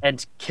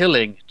and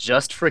killing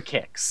just for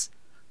kicks.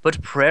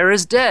 But prayer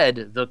is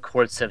dead, the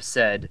courts have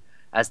said,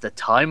 as the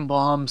time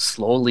bomb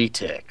slowly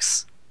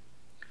ticks.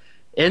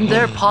 In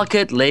their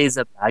pocket lays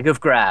a bag of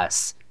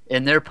grass,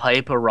 in their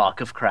pipe a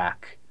rock of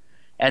crack.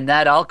 And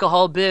that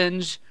alcohol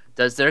binge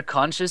does their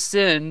conscience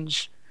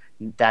singe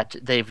that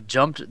they've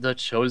jumped the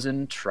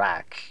chosen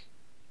track.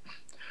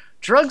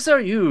 Drugs are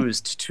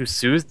used to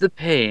soothe the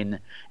pain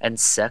and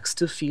sex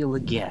to feel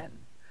again,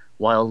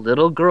 while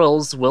little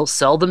girls will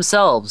sell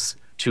themselves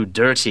to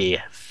dirty,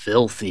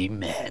 filthy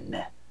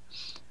men.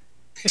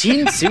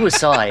 Teen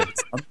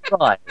suicides on the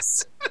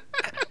rise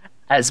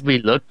as we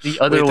look the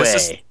other Wait,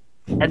 way.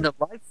 And the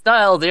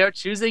lifestyle they are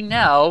choosing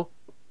now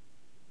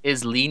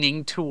is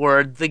leaning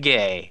toward the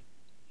gay.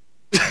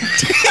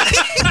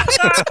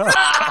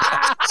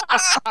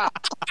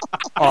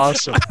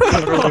 Awesome.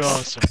 Really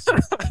awesome.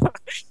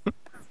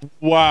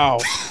 Wow.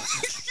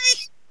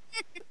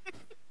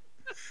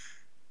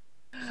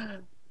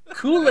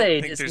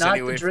 Kool-Aid think is there's not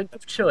any way the for drink that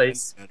of to be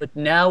choice, better. but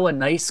now a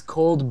nice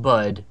cold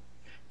bud.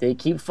 They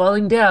keep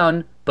falling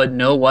down, but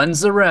no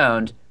one's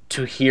around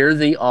to hear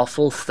the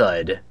awful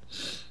thud.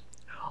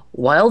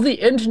 While the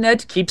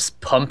internet keeps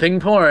pumping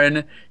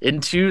porn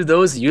into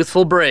those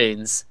youthful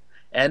brains,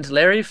 and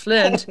Larry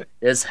Flint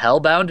is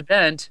hellbound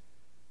bent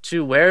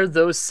to wear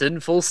those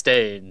sinful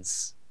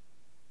stains.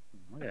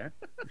 Okay.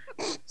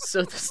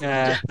 So this,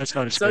 That's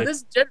not as so good.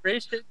 this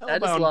generation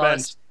that is Hellbound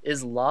lost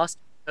is lost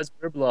because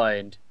we're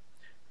blind.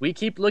 We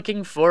keep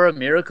looking for a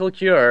miracle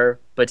cure,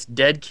 but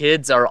dead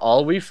kids are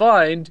all we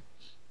find.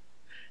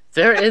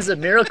 There is a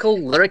miracle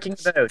lurking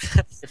about.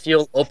 If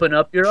you'll open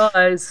up your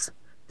eyes,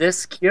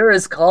 this cure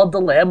is called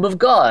the Lamb of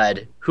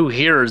God, who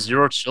hears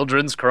your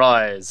children's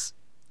cries.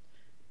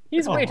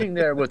 He's waiting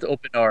there with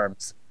open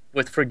arms,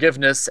 with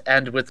forgiveness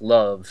and with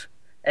love,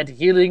 and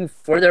healing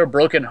for their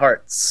broken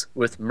hearts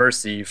with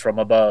mercy from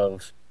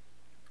above.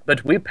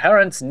 But we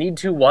parents need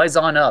to wise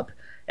on up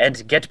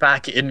and get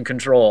back in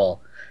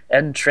control,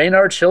 and train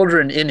our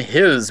children in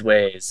His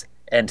ways,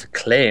 and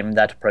claim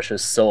that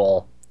precious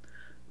soul.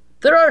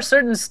 There are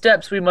certain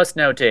steps we must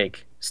now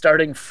take,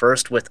 starting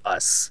first with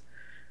us.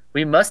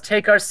 We must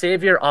take our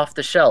Savior off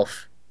the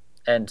shelf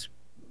and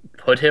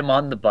put him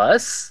on the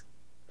bus?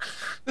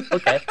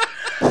 Okay.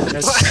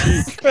 That's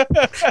cheap.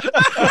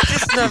 I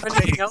just have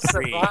anything else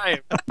that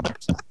rhyme.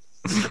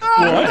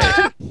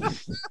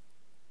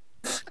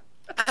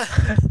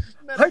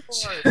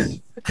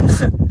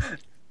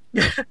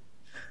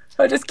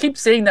 I just keep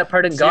saying that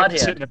part in Does he have to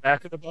sit in Godhand. the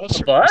back of the bus?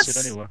 The Or can he bus?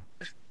 sit anywhere?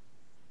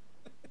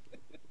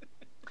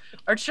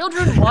 Our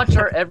children watch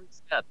our every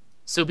step,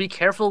 so be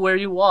careful where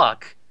you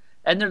walk.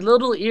 And their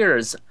little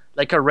ears,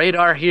 like a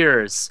radar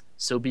hears,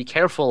 so be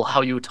careful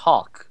how you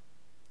talk.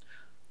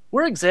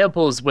 We're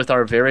examples with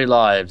our very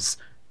lives,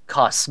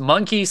 'cause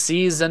monkey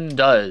sees and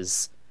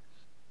does.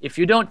 If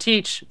you don't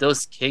teach,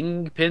 those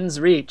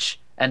kingpins reach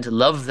and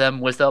love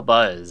them with a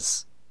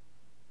buzz.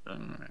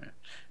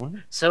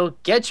 So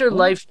get your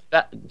life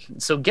back.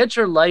 So get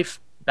your life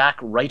back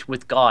right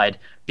with God.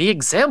 Be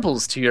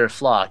examples to your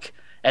flock,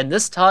 and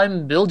this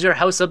time build your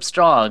house up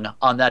strong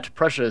on that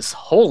precious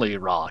holy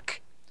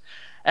rock.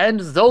 And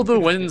though the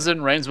winds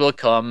and rains will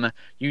come,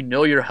 you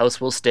know your house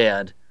will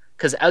stand.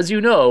 'Cause as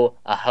you know,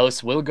 a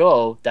house will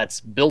go that's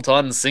built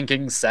on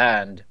sinking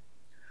sand.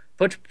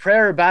 Put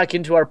prayer back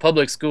into our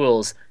public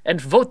schools and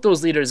vote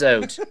those leaders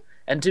out.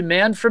 And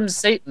demand from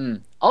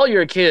Satan, all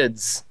your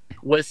kids,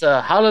 with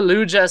a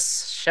hallelujah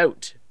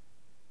shout.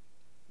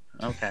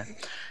 Okay.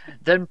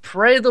 Then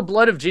pray the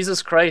blood of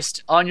Jesus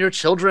Christ on your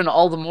children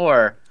all the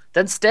more.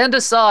 Then stand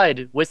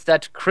aside with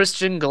that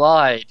Christian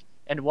glide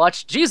and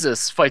watch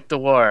Jesus fight the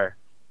war.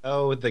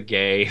 Oh, the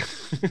gay.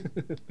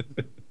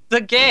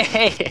 The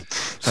gay.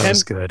 That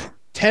was good.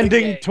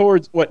 Trending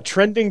towards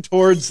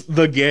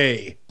the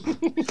gay.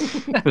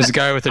 There's a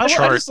guy with a I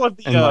chart, just love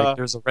the, and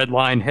there's a red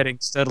line heading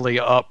steadily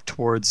up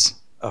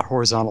towards a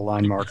horizontal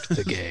line marked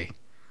the gay.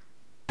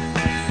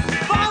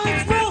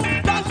 Violence rules,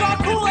 guns are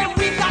cool and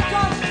we've got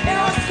guns in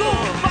our school.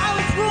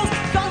 Violence rules,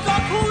 guns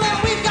are cool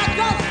and we've got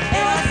guns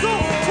in our school.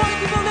 20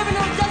 people living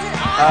in a desert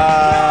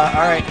island.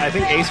 All right. I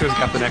think Acer's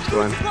got the next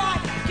one.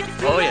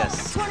 Oh,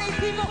 yes.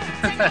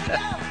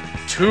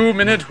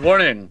 2-minute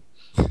warning.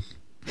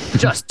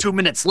 Just 2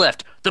 minutes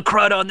left. The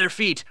crowd on their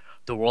feet.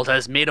 The world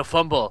has made a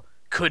fumble.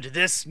 Could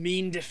this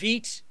mean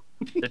defeat?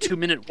 The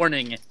 2-minute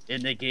warning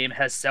in the game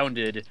has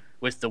sounded,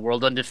 with the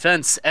world on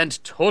defense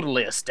and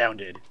totally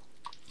astounded.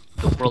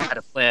 The world had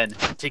a plan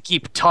to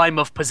keep time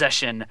of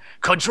possession,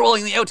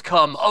 controlling the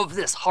outcome of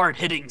this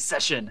hard-hitting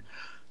session.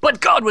 But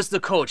God was the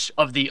coach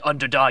of the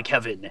underdog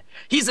heaven.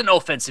 He's an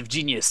offensive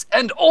genius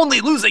and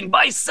only losing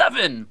by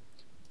 7.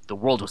 The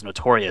world was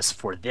notorious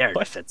for their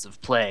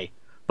defensive play,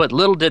 but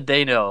little did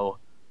they know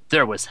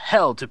there was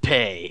hell to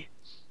pay.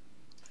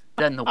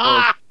 Then the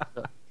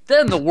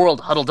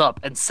world huddled up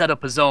and set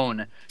up a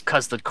zone,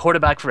 'cause the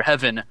quarterback for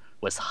heaven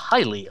was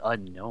highly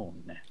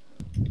unknown.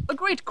 A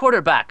great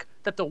quarterback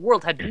that the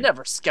world had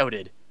never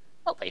scouted.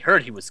 Well, they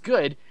heard he was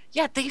good,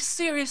 yet they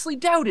seriously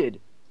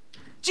doubted.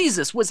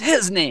 Jesus was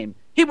his name.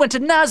 He went to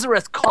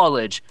Nazareth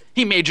College.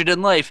 He majored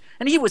in life,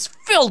 and he was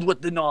filled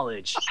with the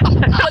knowledge.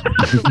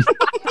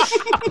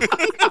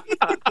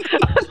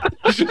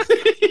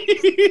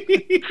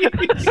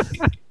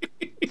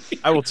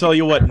 I will tell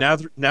you what,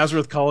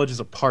 Nazareth College is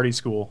a party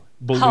school.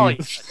 Believe.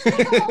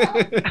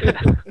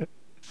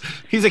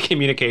 He's a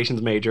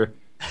communications major.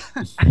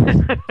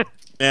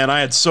 Man, I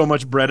had so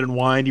much bread and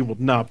wine you will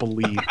not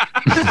believe.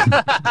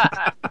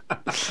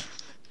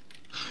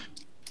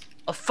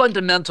 A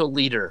fundamental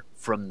leader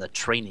from the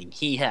training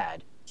he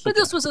had. But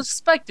this was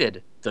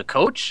expected. The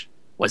coach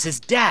was his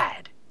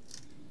dad.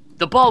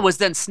 The ball was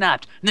then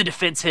snapped, and the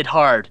defense hit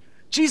hard.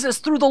 Jesus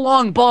threw the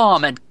long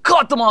bomb and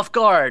caught them off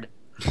guard.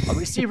 A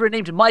receiver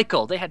named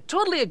Michael they had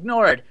totally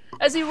ignored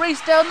as he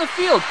raced down the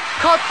field,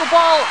 caught the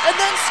ball, and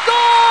then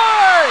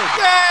scored!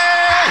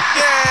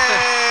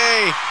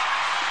 Yay!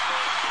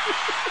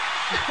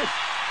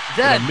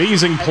 Then, An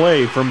amazing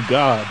play from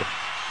God.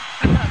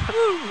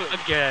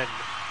 Again.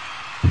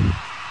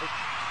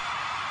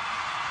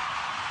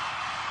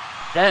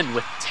 Then,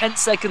 with 10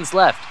 seconds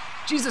left,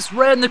 Jesus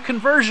ran the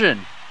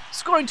conversion,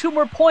 scoring 2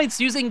 more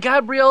points using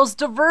Gabriel's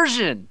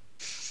diversion.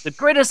 The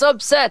greatest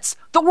upsets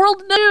the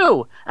world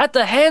knew at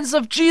the hands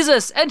of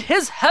Jesus and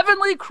his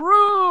heavenly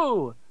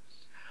crew.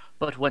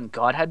 But when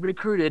God had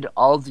recruited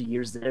all the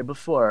years there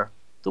before,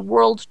 the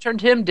world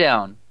turned him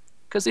down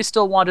because they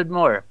still wanted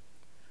more.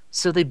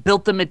 So they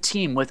built them a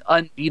team with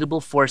unbeatable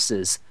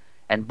forces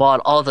and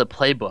bought all the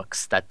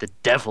playbooks that the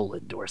devil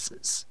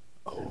endorses.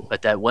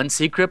 But that one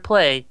secret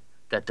play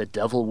that the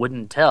devil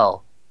wouldn't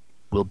tell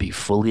will be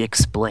fully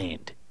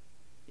explained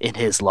in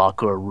his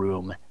locker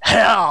room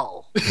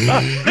hell.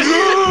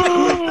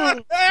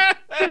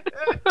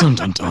 Dun,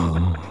 dun,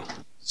 dun.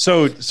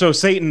 So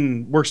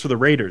Satan works for the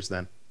Raiders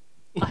then.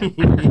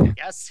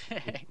 Yes.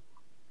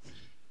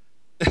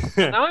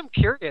 Now I'm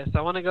curious.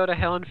 I want to go to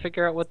hell and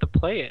figure out what the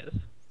play is.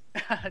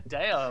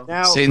 Damn.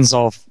 Now, Satan's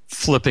all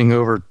flipping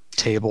over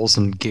tables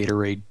and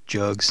Gatorade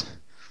jugs.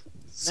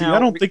 See, I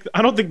don't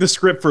think the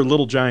script for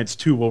Little Giants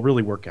 2 will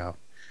really work out.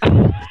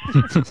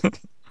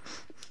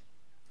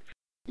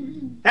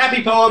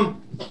 happy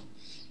poem.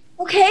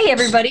 Okay,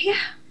 everybody.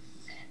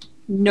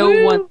 No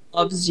one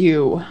loves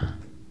you.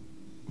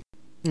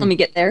 Let me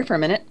get there for a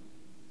minute.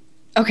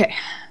 Okay.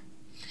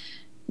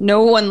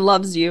 No one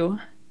loves you.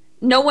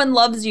 No one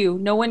loves you.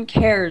 No one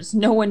cares.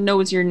 No one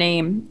knows your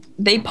name.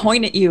 They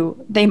point at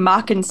you. They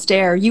mock and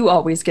stare. You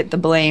always get the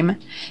blame.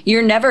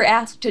 You're never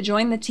asked to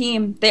join the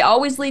team. They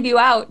always leave you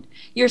out.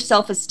 Your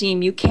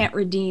self-esteem you can't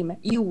redeem.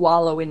 You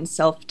wallow in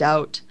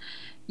self-doubt.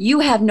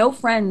 You have no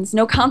friends,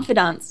 no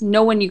confidants,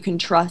 no one you can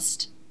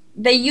trust.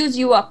 They use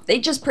you up. They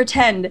just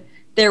pretend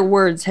their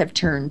words have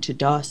turned to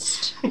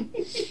dust.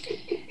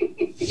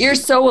 You're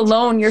so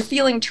alone. You're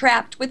feeling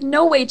trapped with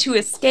no way to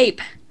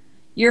escape.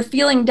 You're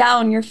feeling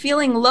down, you're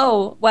feeling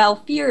low, while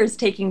fear is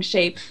taking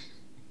shape.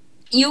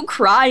 You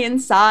cry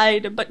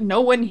inside, but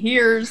no one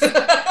hears. You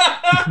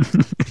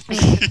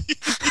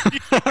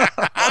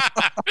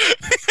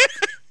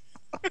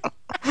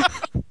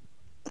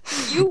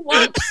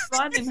want to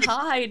run and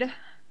hide.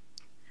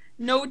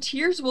 No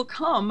tears will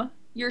come,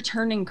 you're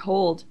turning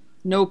cold.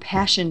 No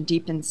passion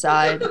deep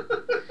inside.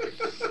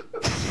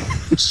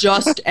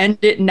 Just end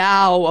it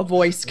now, a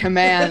voice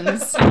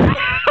commands.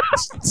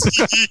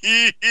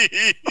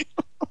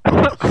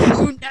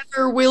 You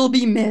never will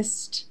be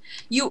missed.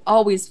 You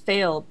always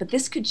fail, but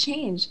this could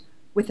change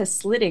with a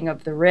slitting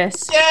of the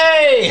wrist.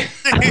 Yay!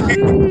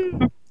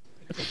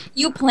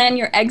 You plan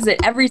your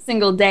exit every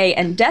single day,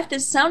 and death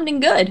is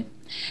sounding good.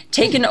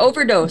 Take an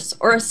overdose,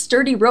 or a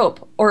sturdy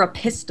rope, or a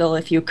pistol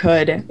if you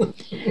could.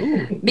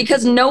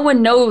 Because no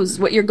one knows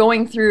what you're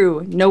going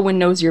through. No one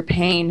knows your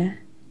pain.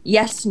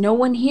 Yes, no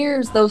one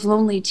hears those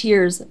lonely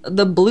tears,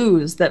 the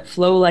blues that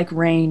flow like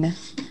rain.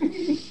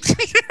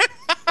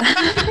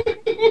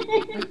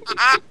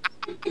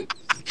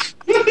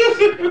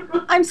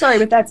 I'm sorry,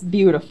 but that's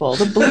beautiful.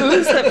 The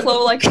blues that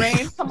flow like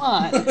rain. Come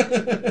on.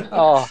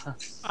 Oh,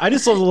 I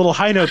just love the little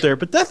high note there,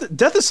 but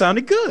death is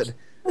sounding good.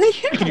 I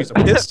could use a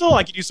pistol.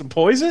 I could use some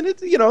poison.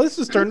 This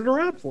is turning it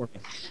around for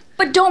me.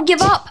 But don't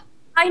give up.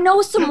 I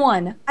know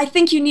someone I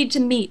think you need to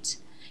meet.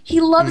 He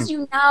loves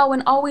you now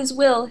and always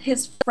will.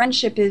 His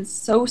friendship is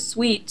so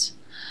sweet.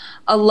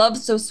 A love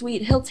so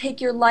sweet, he'll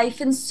take your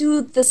life and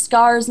soothe the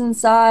scars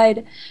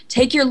inside.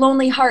 Take your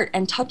lonely heart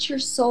and touch your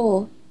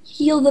soul.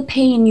 Heal the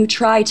pain you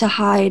try to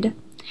hide.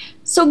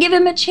 So give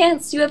him a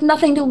chance, you have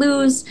nothing to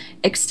lose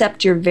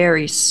except your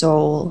very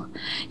soul.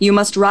 You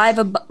must rise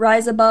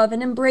above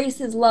and embrace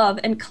his love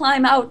and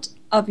climb out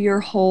of your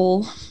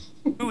hole.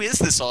 Who is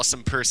this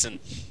awesome person?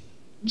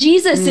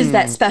 Jesus is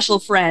that special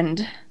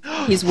friend.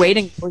 He's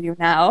waiting for you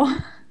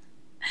now.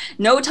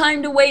 No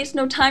time to waste,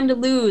 no time to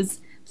lose.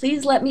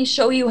 Please let me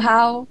show you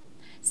how.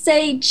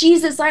 Say,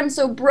 Jesus, I'm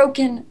so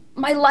broken.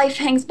 My life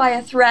hangs by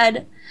a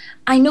thread.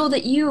 I know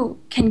that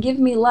you can give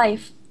me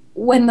life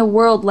when the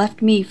world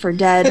left me for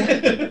dead.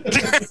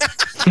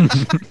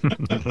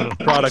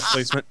 Product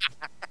placement.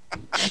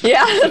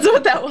 Yeah, that's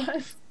what that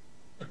was.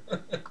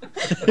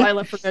 I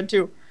left for dead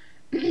too.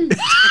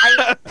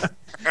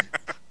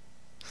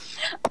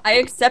 I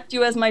accept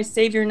you as my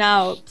savior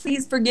now.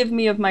 Please forgive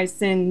me of my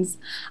sins.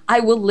 I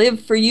will live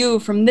for you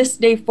from this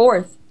day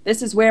forth.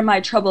 This is where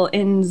my trouble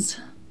ends.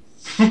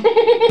 Kind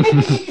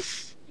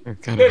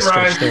of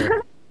stretched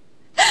there.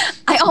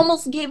 I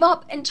almost gave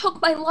up and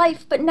took my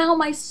life, but now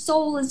my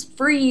soul is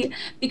free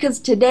because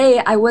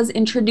today I was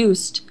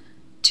introduced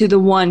to the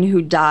one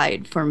who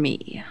died for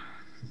me.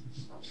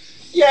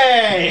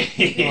 Yay!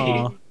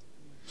 Aw.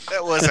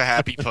 That was a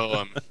happy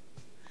poem.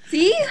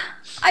 See?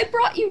 I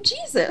brought you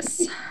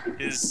Jesus.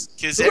 Because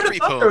Who would every have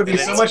thought poem there would be that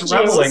so ends much with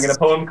reveling Jesus. in a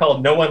poem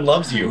called "No One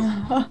Loves You"?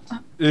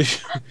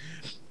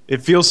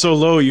 It feels so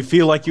low. You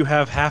feel like you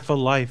have half a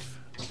life.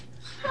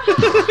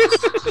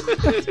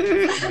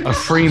 A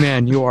free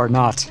man you are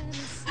not.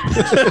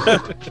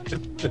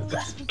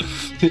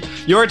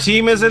 Your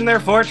team is in their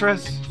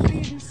fortress.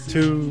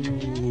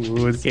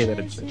 Okay, that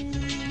is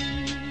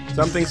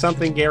it.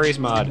 Something Gary's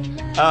mod. The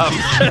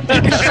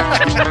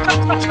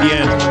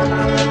end.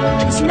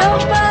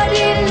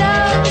 Nobody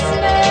loves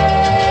me.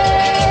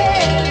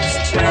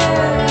 It's true.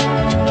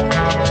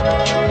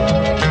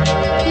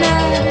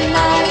 Not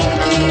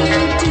like you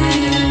do.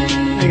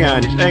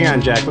 Hang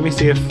on, Jack. Let me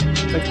see if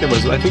I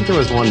think there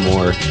was one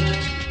more.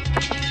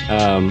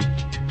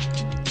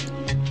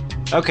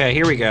 Okay,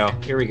 here we go.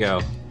 There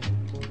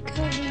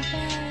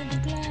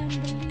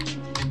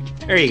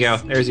you go.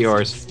 There's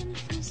yours.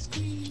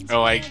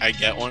 Oh, I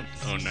get one?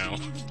 Oh, no.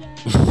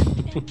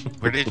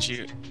 Where did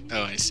you...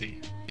 Oh, I see.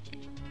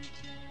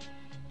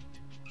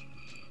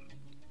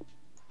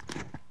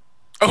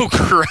 Oh,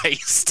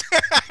 Christ.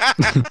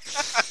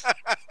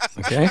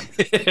 Okay.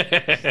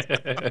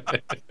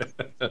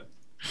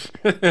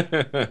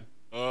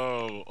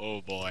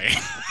 Oh, boy.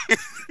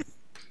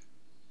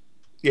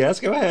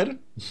 Yes, go ahead.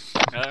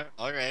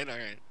 All right.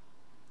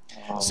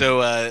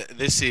 So,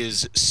 this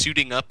is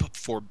suiting up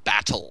for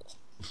battle.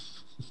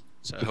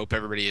 So I hope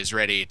everybody is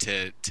ready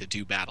to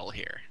do battle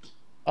here.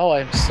 Oh,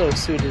 I'm so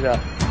suited up.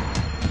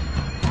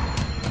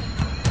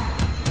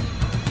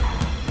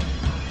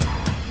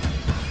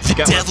 The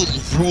devil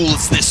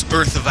rules this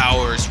earth of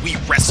ours. We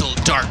wrestle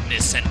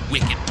darkness and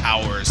wicked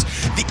powers.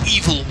 The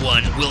evil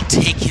one will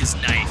take his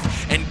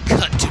knife and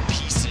cut to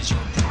pieces your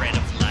bread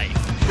of life.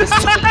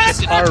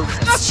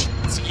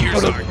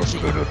 Here's our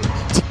joy to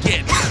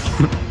get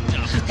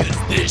because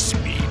this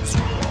means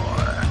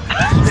war.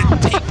 Then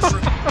take from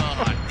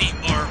God the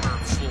armor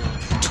full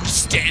to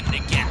stand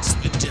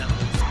against the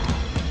devil's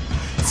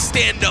pull.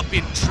 Stand up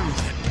in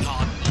truth and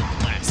God will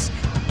bless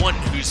one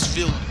who's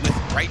filled with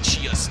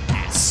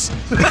righteousness.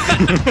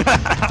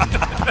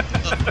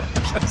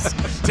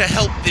 To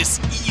help this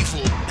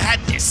evil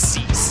madness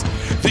cease,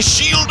 the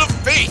shield of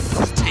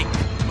faith take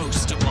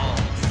most of all,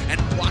 and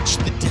watch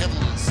the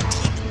devil's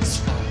demons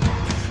fall.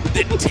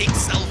 Then take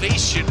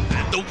salvation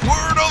and the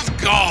word of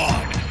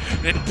God,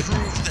 and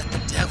prove that the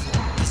devil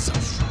is a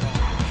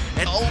fraud.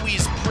 And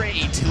always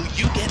pray till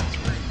you get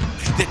through.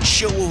 Then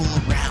show all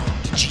around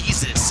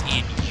Jesus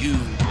in you.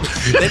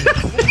 Then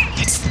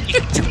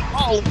speak to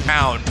all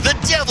round. The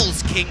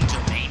devil's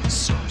kingdom ain't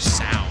so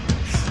sound.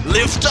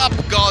 Lift up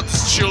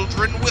God's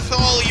children with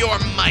all your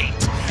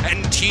might,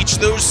 and teach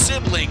those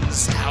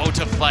siblings how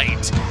to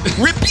fight.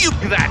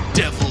 Rebuke that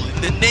devil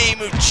in the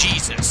name of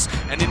Jesus,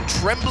 and in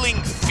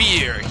trembling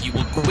fear he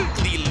will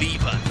quickly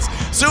leave us.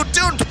 So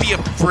don't be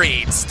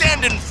afraid,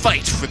 stand and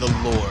fight for the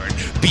Lord.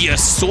 Be a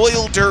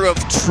soilder of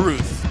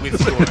truth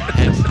with your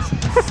head.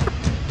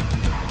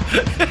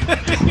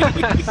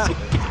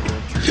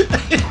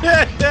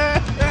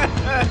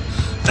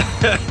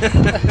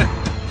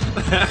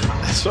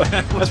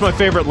 That's my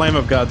favorite Lamb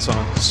of God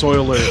song,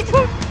 Soiler.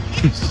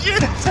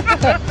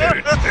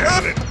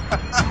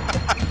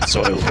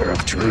 Soiler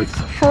of truth.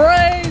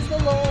 Praise the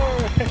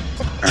Lord!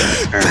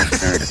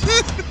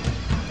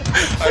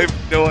 I have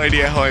no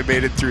idea how I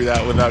made it through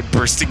that without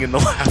bursting into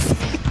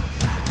laughing.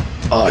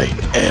 I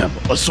am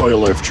a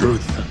soiler of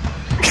truth.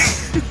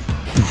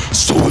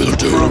 Soiler of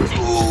truth.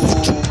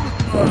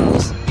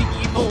 The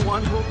evil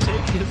one will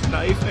take his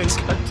knife and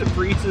cut to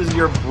pieces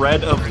your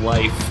bread of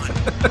life.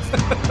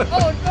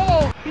 Oh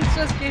no! He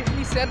just gave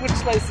me sandwich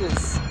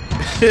slices!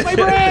 My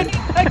bread!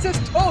 Excess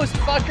toast,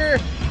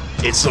 fucker!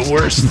 It's the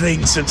worst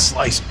thing since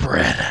sliced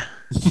bread.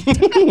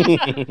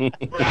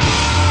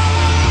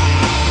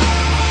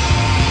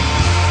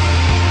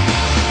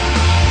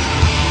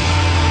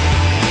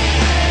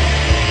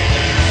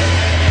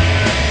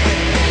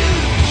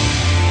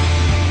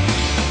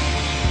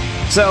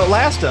 So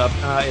last up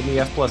in the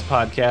F Plus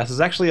podcast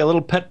is actually a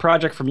little pet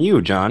project from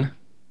you, John.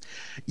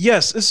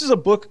 Yes, this is a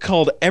book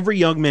called Every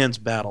Young Man's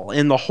Battle,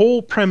 and the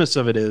whole premise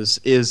of it is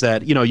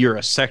that you're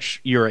a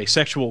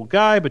sexual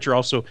guy, but you're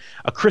also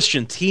a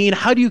Christian teen.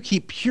 How do you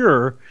keep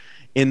pure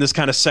in this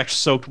kind of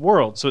sex-soaked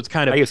world? So it's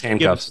kind of I use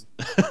handcuffs.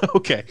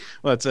 Okay,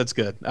 well that's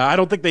good. I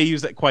don't think they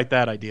use quite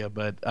that idea,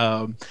 but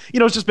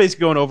it's just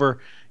basically going over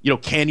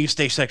can you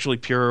stay sexually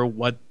pure?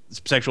 What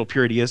sexual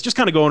purity is? Just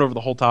kind of going over the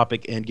whole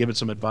topic and giving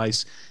some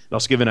advice, and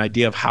also give an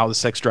idea of how the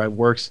sex drive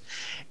works,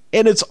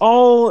 and it's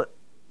all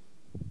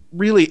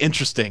really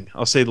interesting,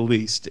 I'll say the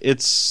least.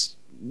 It's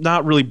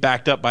not really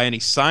backed up by any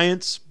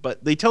science,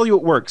 but they tell you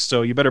it works,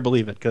 so you better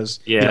believe it.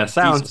 Because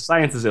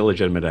science is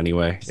illegitimate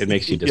anyway. It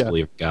makes you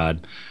disbelieve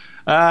God.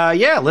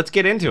 Let's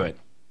get into it.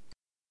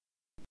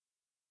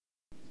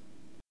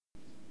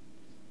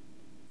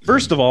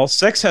 First of all,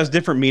 sex has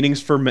different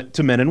meanings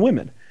to men and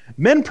women.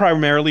 Men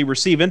primarily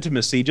receive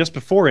intimacy just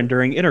before and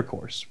during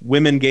intercourse.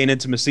 Women gain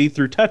intimacy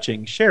through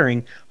touching,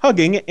 sharing,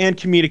 hugging, and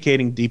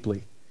communicating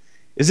deeply.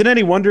 Is it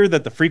any wonder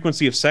that the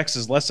frequency of sex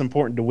is less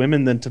important to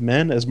women than to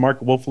men, as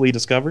Mark woefully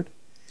discovered?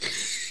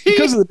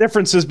 Because of the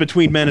differences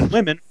between men and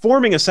women,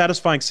 forming a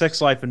satisfying sex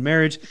life in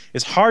marriage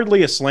is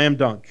hardly a slam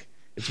dunk.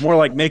 It's more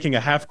like making a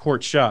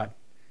half-court shot.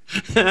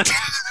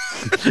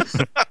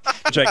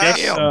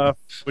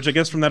 which I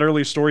guess from that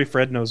earlier story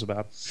Fred knows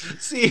about.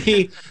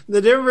 See,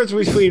 the difference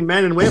between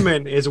men and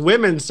women is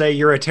women say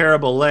you're a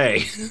terrible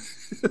lay.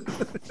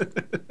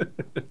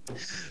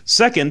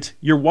 Second,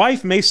 your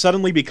wife may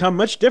suddenly become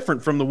much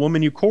different from the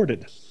woman you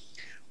courted.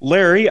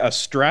 Larry, a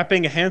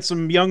strapping,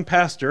 handsome young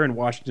pastor in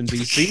Washington,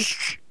 D.C.,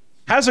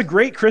 has a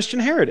great Christian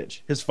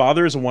heritage. His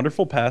father is a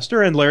wonderful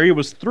pastor, and Larry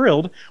was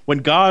thrilled when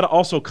God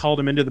also called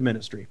him into the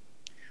ministry.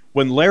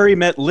 When Larry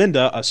met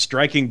Linda, a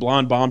striking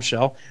blonde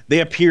bombshell,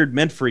 they appeared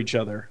meant for each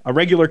other, a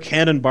regular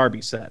Ken and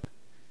Barbie set.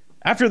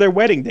 After their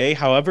wedding day,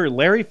 however,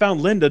 Larry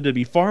found Linda to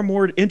be far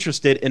more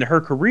interested in her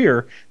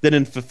career than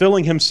in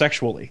fulfilling him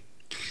sexually.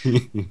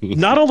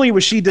 Not only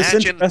was she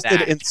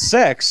disinterested in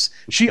sex,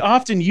 she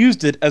often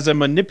used it as a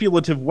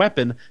manipulative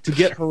weapon to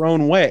get her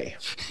own way.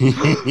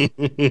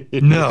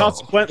 No.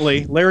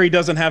 Consequently, Larry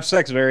doesn't have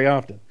sex very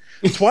often.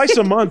 Twice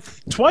a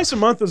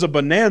month is a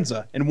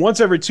bonanza, and once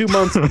every 2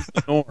 months is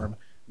the norm.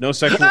 No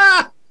sexual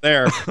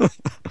there.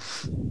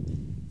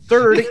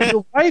 Third,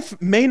 your wife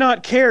may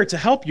not care to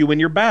help you in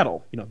your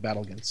battle.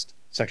 Battle against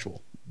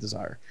sexual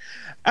desire.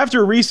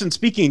 After a recent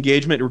speaking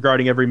engagement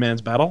regarding every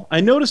man's battle,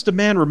 I noticed a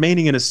man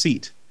remaining in his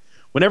seat.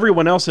 When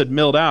everyone else had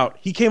milled out,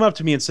 he came up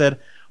to me and said,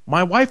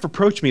 "My wife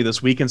approached me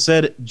this week and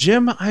said,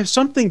 'Jim, I have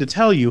something to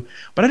tell you,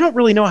 but I don't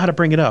really know how to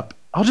bring it up.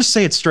 I'll just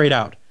say it straight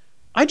out.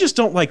 I just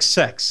don't like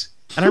sex,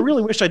 and I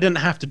really wish I didn't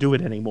have to do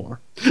it anymore.'"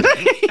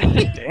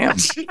 Damn.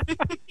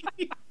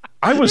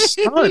 I was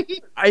stunned.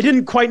 I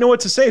didn't quite know what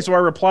to say, so I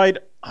replied,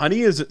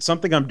 "Honey, is it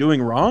something I'm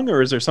doing wrong,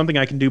 or is there something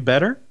I can do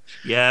better?"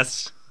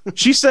 Yes.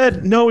 She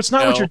said, "No, it's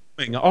not what you're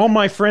doing. All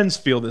my friends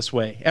feel this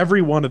way.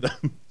 Every one of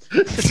them."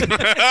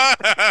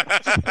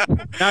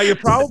 Now, you're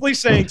probably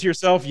saying to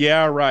yourself,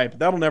 "Yeah, right, but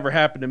that'll never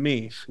happen to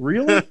me."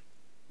 Really?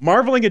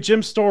 Marveling at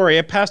Jim's story,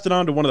 I passed it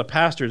on to one of the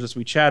pastors as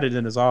we chatted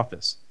in his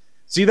office.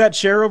 "See that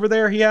chair over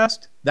there?" he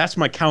asked. "That's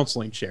my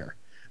counseling chair.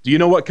 Do you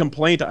know what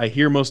complaint I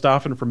hear most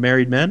often from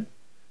married men?"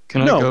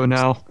 Can I go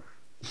now?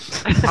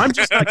 I'm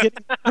just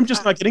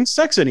not getting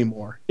sex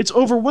anymore. It's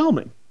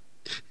overwhelming.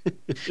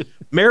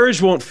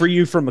 Marriage won't free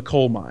you from the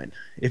coal mine.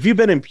 If you've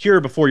been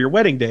impure before your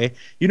wedding day,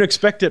 you can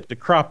expect it to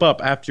crop up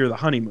after the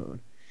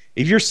honeymoon.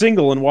 If you're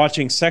single and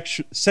watching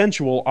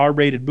sensual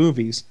R-rated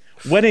movies,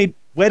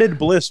 wedded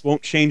bliss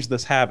won't change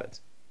this habit.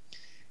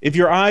 If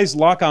your eyes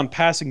lock on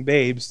passing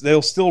babes,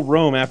 they'll still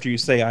roam after you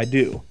say "I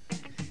do."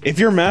 If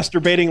you're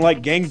masturbating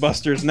like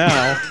gangbusters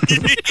now,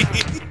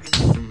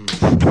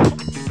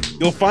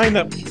 you'll find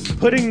that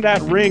putting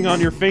that ring on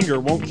your finger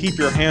won't keep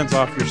your hands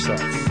off yourself.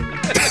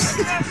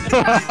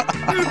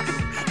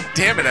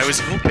 Damn it, I was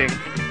hoping.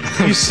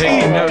 You see,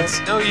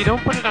 No, you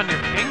don't put it on your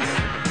finger.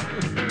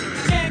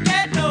 Can't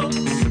get no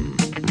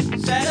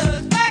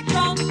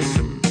satisfaction.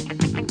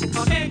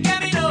 Can't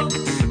get me no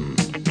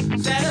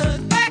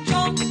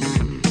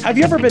satisfaction. have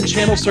you ever been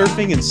channel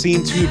surfing and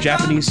seen two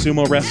Japanese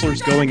sumo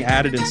wrestlers going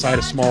at it inside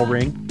a small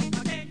ring?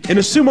 In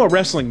a sumo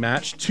wrestling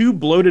match, two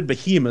bloated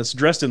behemoths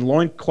dressed in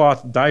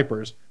loincloth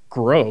diapers,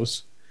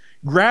 gross,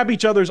 grab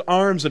each other's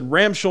arms and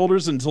ram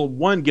shoulders until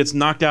one gets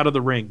knocked out of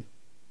the ring.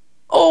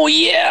 Oh,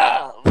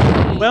 yeah!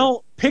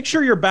 Well,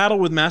 picture your battle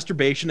with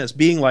masturbation as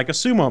being like a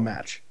sumo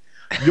match.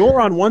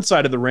 You're on one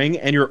side of the ring,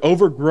 and your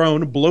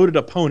overgrown, bloated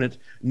opponent,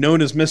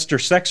 known as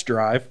Mr. Sex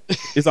Drive,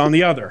 is on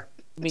the other.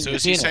 So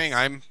is he saying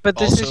I'm But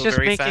this also is just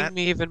very making fat?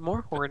 me even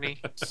more horny.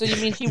 So you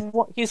mean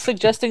he's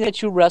suggesting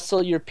that you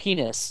wrestle your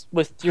penis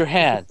with your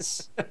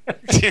hands?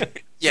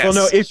 Yes. Well,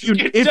 no, if you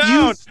Get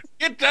down!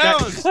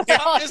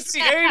 Stop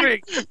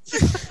misbehaving!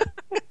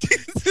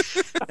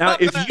 now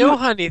if you No,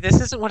 honey,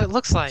 this isn't what it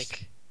looks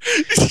like.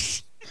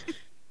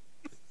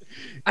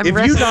 I'm If you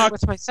wrestling knock-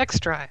 with my sex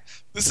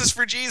drive. This is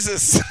for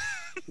Jesus.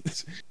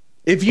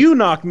 if you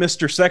knock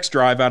Mr. Sex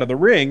Drive out of the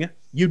ring,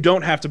 you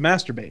don't have to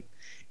masturbate.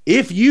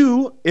 If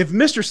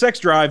Mr. Sex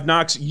Drive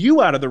knocks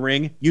you out of the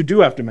ring, you do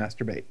have to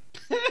masturbate.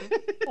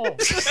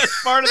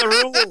 That's part of the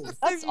rules.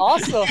 That's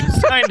awesome.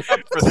 Signed up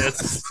for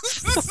this.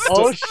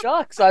 Oh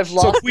shucks, I've So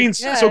lost.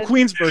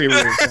 Queensbury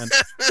rules. Then.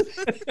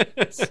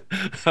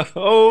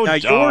 Oh, Now,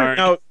 darn.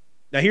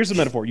 now here's the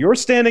metaphor. You're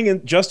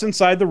standing just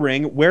inside the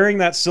ring, wearing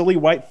that silly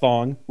white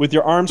thong, with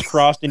your arms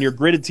crossed and your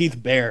gritted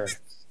teeth bared.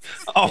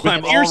 Oh,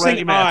 I'm With piercing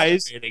already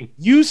eyes, masturbating.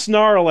 you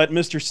snarl at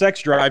Mr.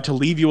 Sex Drive to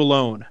leave you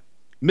alone.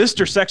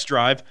 Mr. Sex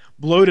Drive,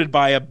 bloated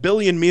by a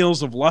billion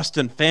meals of lust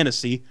and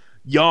fantasy,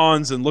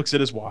 yawns and looks at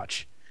his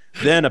watch.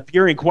 Then,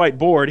 appearing quite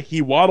bored,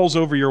 he waddles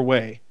over your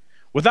way.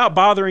 Without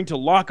bothering to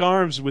lock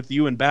arms with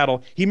you in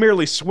battle, he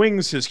merely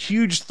swings his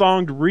huge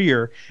thonged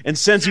rear and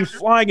sends you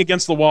flying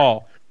against the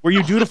wall, where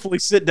you dutifully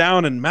sit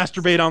down and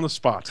masturbate on the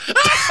spot.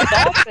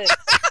 Stop it!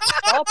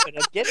 Stop it!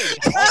 I'm getting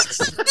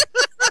hot.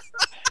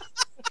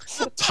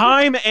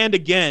 Time and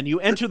again, you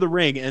enter the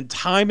ring, and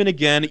time and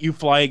again, you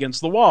fly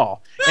against the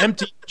wall,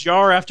 empty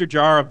jar after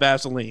jar of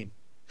Vaseline.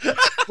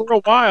 For a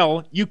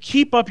while, you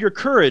keep up your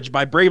courage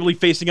by bravely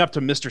facing up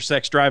to Mr.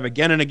 Sex Drive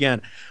again and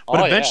again. But Oh,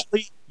 yeah.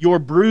 eventually, your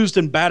bruised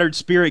and battered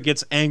spirit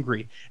gets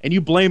angry, and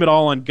you blame it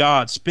all on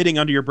God, spitting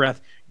under your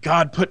breath,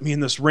 God put me in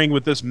this ring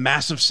with this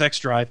massive sex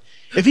drive.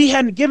 If he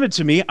hadn't given it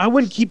to me, I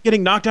wouldn't keep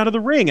getting knocked out of the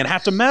ring and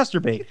have to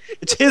masturbate.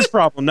 It's his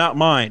problem, not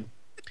mine.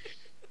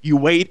 You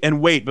wait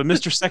and wait, but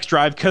Mr. Sex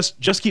Drive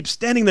just keeps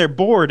standing there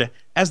bored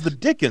as the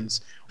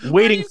Dickens,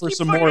 waiting for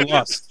some more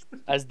lust.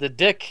 As the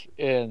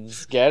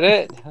Dickens, get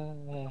it?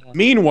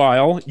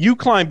 Meanwhile, you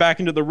climb back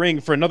into the ring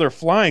for another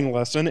flying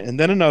lesson, and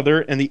then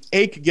another, and the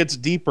ache gets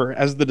deeper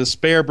as the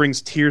despair brings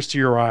tears to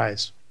your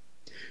eyes.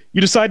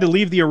 You decide to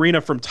leave the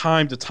arena from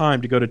time to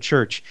time to go to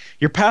church.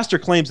 Your pastor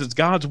claims it's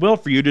God's will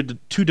for you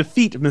to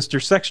defeat Mr.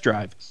 Sex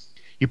Drive.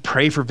 You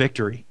pray for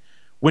victory.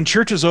 When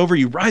church is over,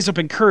 you rise up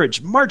in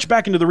courage, march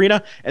back into the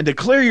arena, and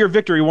declare your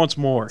victory once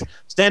more.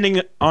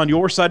 Standing on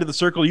your side of the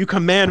circle, you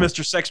command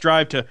Mr. Sex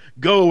Drive to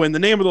go in the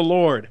name of the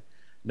Lord.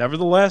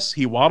 Nevertheless,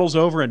 he waddles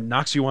over and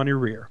knocks you on your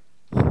rear.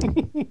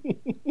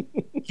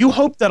 You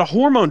hope that a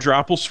hormone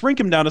drop will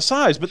shrink him down to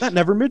size, but that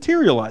never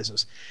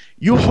materializes.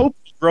 You hope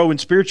to grow in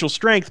spiritual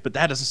strength, but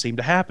that doesn't seem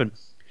to happen.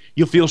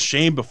 You'll feel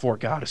shame before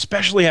God,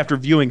 especially after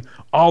viewing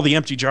all the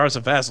empty jars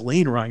of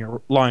Vaseline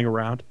lying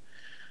around.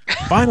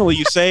 Finally,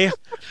 you say,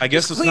 I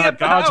guess it's not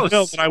God's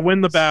will that I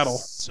win the battle.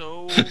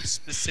 So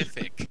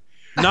specific.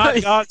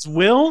 Not God's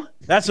will?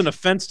 That's an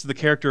offense to the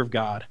character of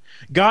God.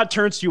 God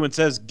turns to you and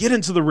says, get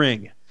into the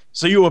ring.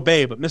 So you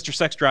obey, but Mr.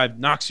 Sex Drive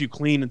knocks you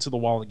clean into the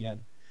wall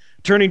again.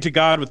 Turning to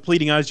God with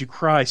pleading eyes, you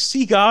cry,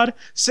 see, God,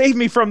 save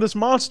me from this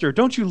monster.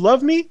 Don't you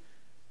love me?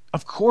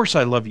 Of course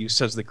I love you,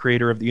 says the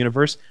creator of the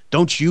universe.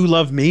 Don't you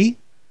love me?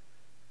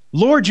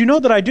 Lord, you know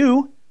that I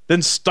do.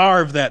 Then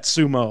starve that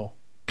sumo.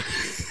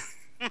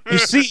 You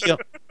see,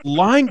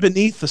 lying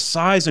beneath the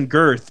size and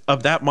girth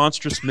of that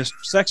monstrous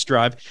Mr. Sex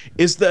Drive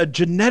is the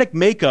genetic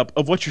makeup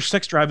of what your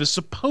sex drive is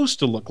supposed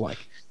to look like.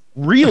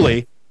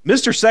 Really,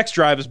 Mr. Sex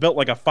Drive is built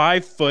like a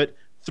 5-foot,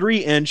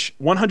 3-inch,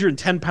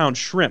 110-pound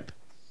shrimp.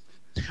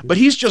 But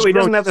he's just so he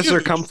doesn't grown have the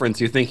huge. circumference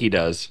you think he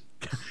does.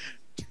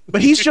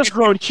 But he's just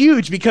grown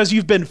huge because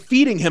you've been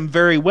feeding him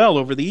very well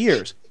over the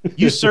years.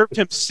 You served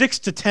him 6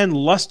 to 10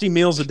 lusty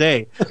meals a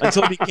day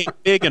until he became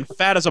big and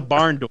fat as a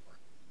barn door.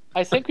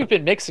 I think we've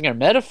been mixing our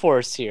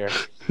metaphors here.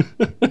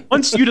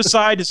 Once you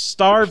decide to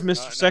starve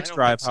Mr. Sex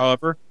Drive,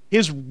 however,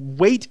 his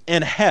weight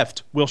and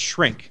heft will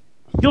shrink.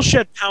 He'll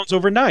shed pounds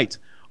overnight.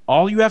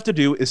 All you have to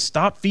do is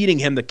stop feeding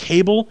him the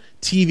cable,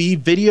 TV,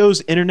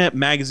 videos, internet,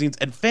 magazines,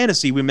 and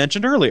fantasy we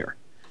mentioned earlier.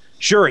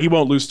 Sure, he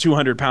won't lose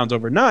 200 pounds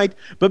overnight,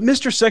 but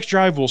Mr. Sex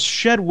Drive will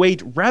shed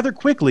weight rather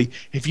quickly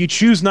if you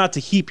choose not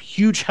to heap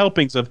huge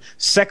helpings of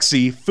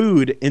sexy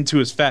food into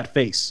his fat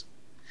face.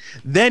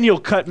 Then you'll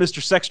cut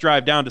Mr. Sex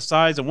Drive down to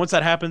size, and once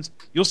that happens,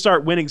 you'll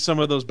start winning some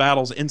of those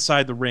battles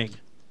inside the ring.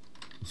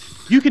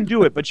 You can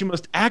do it, but you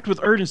must act with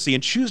urgency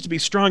and choose to be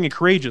strong and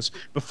courageous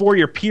before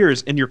your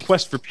peers in your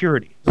quest for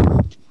purity.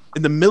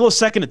 In the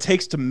millisecond it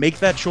takes to make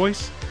that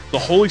choice, the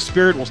Holy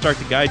Spirit will start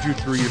to guide you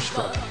through your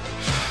struggle.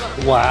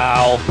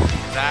 Wow.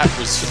 That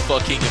was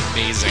fucking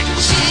amazing.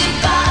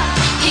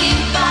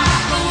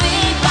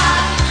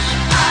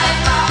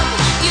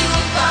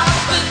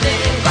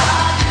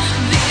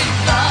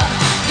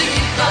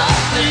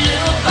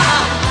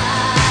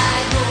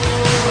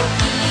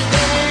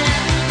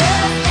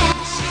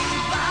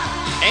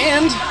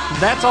 And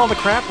that's all the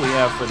crap we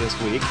have for this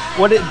week.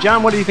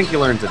 John, what do you think you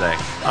learned today?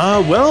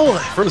 Well,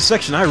 from the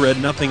section I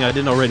read, nothing I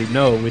didn't already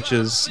know, which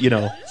is,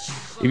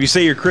 if you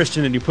say you're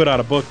Christian and you put out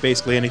a book,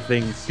 basically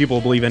anything, people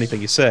will believe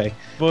anything you say.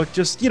 But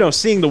just,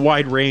 seeing the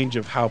wide range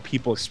of how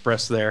people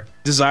express their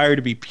desire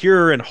to be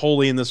pure and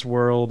holy in this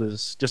world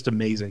is just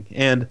amazing.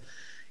 And,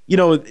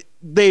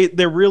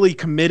 they're really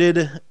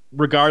committed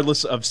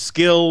regardless of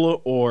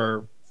skill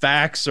or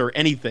facts or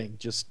anything,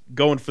 just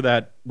going for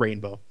that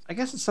rainbow. I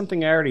guess it's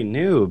something I already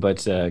knew,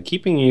 but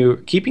keeping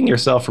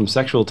yourself from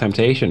sexual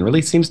temptation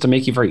really seems to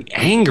make you very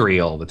angry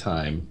all the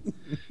time,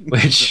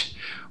 which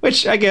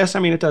I guess,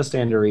 it does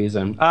stand to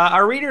reason.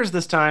 Our readers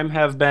this time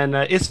have been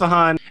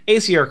Isfahan,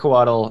 ACR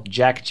Coatl,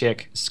 Jack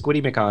Chick,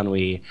 Squiddy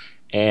McConwee,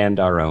 and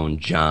our own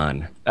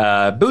John.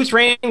 Boots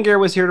Raingear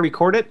was here to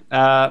record it,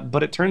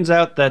 but it turns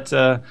out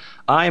that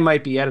I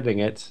might be editing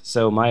it,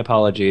 so my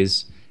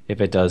apologies if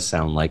it does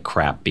sound like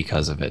crap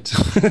because of it.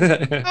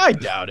 I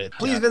doubt it.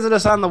 Please visit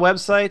us on the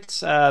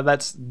website.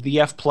 That's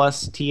thefplus.us.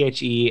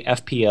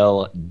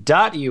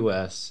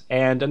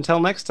 And until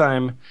next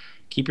time,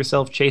 keep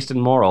yourself chaste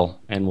and moral,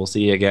 and we'll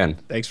see you again.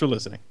 Thanks for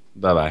listening.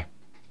 Bye-bye.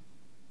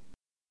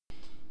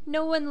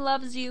 No one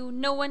loves you,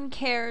 no one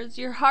cares,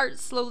 your heart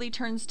slowly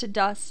turns to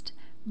dust.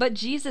 But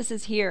Jesus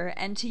is here,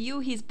 and to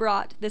you he's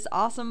brought this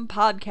awesome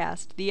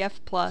podcast, The F+.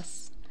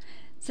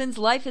 Since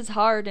life is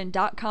hard and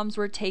 .coms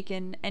were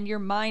taken, and your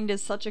mind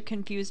is such a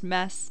confused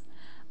mess,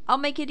 I'll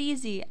make it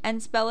easy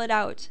and spell it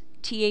out,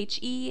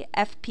 THEFPL.us.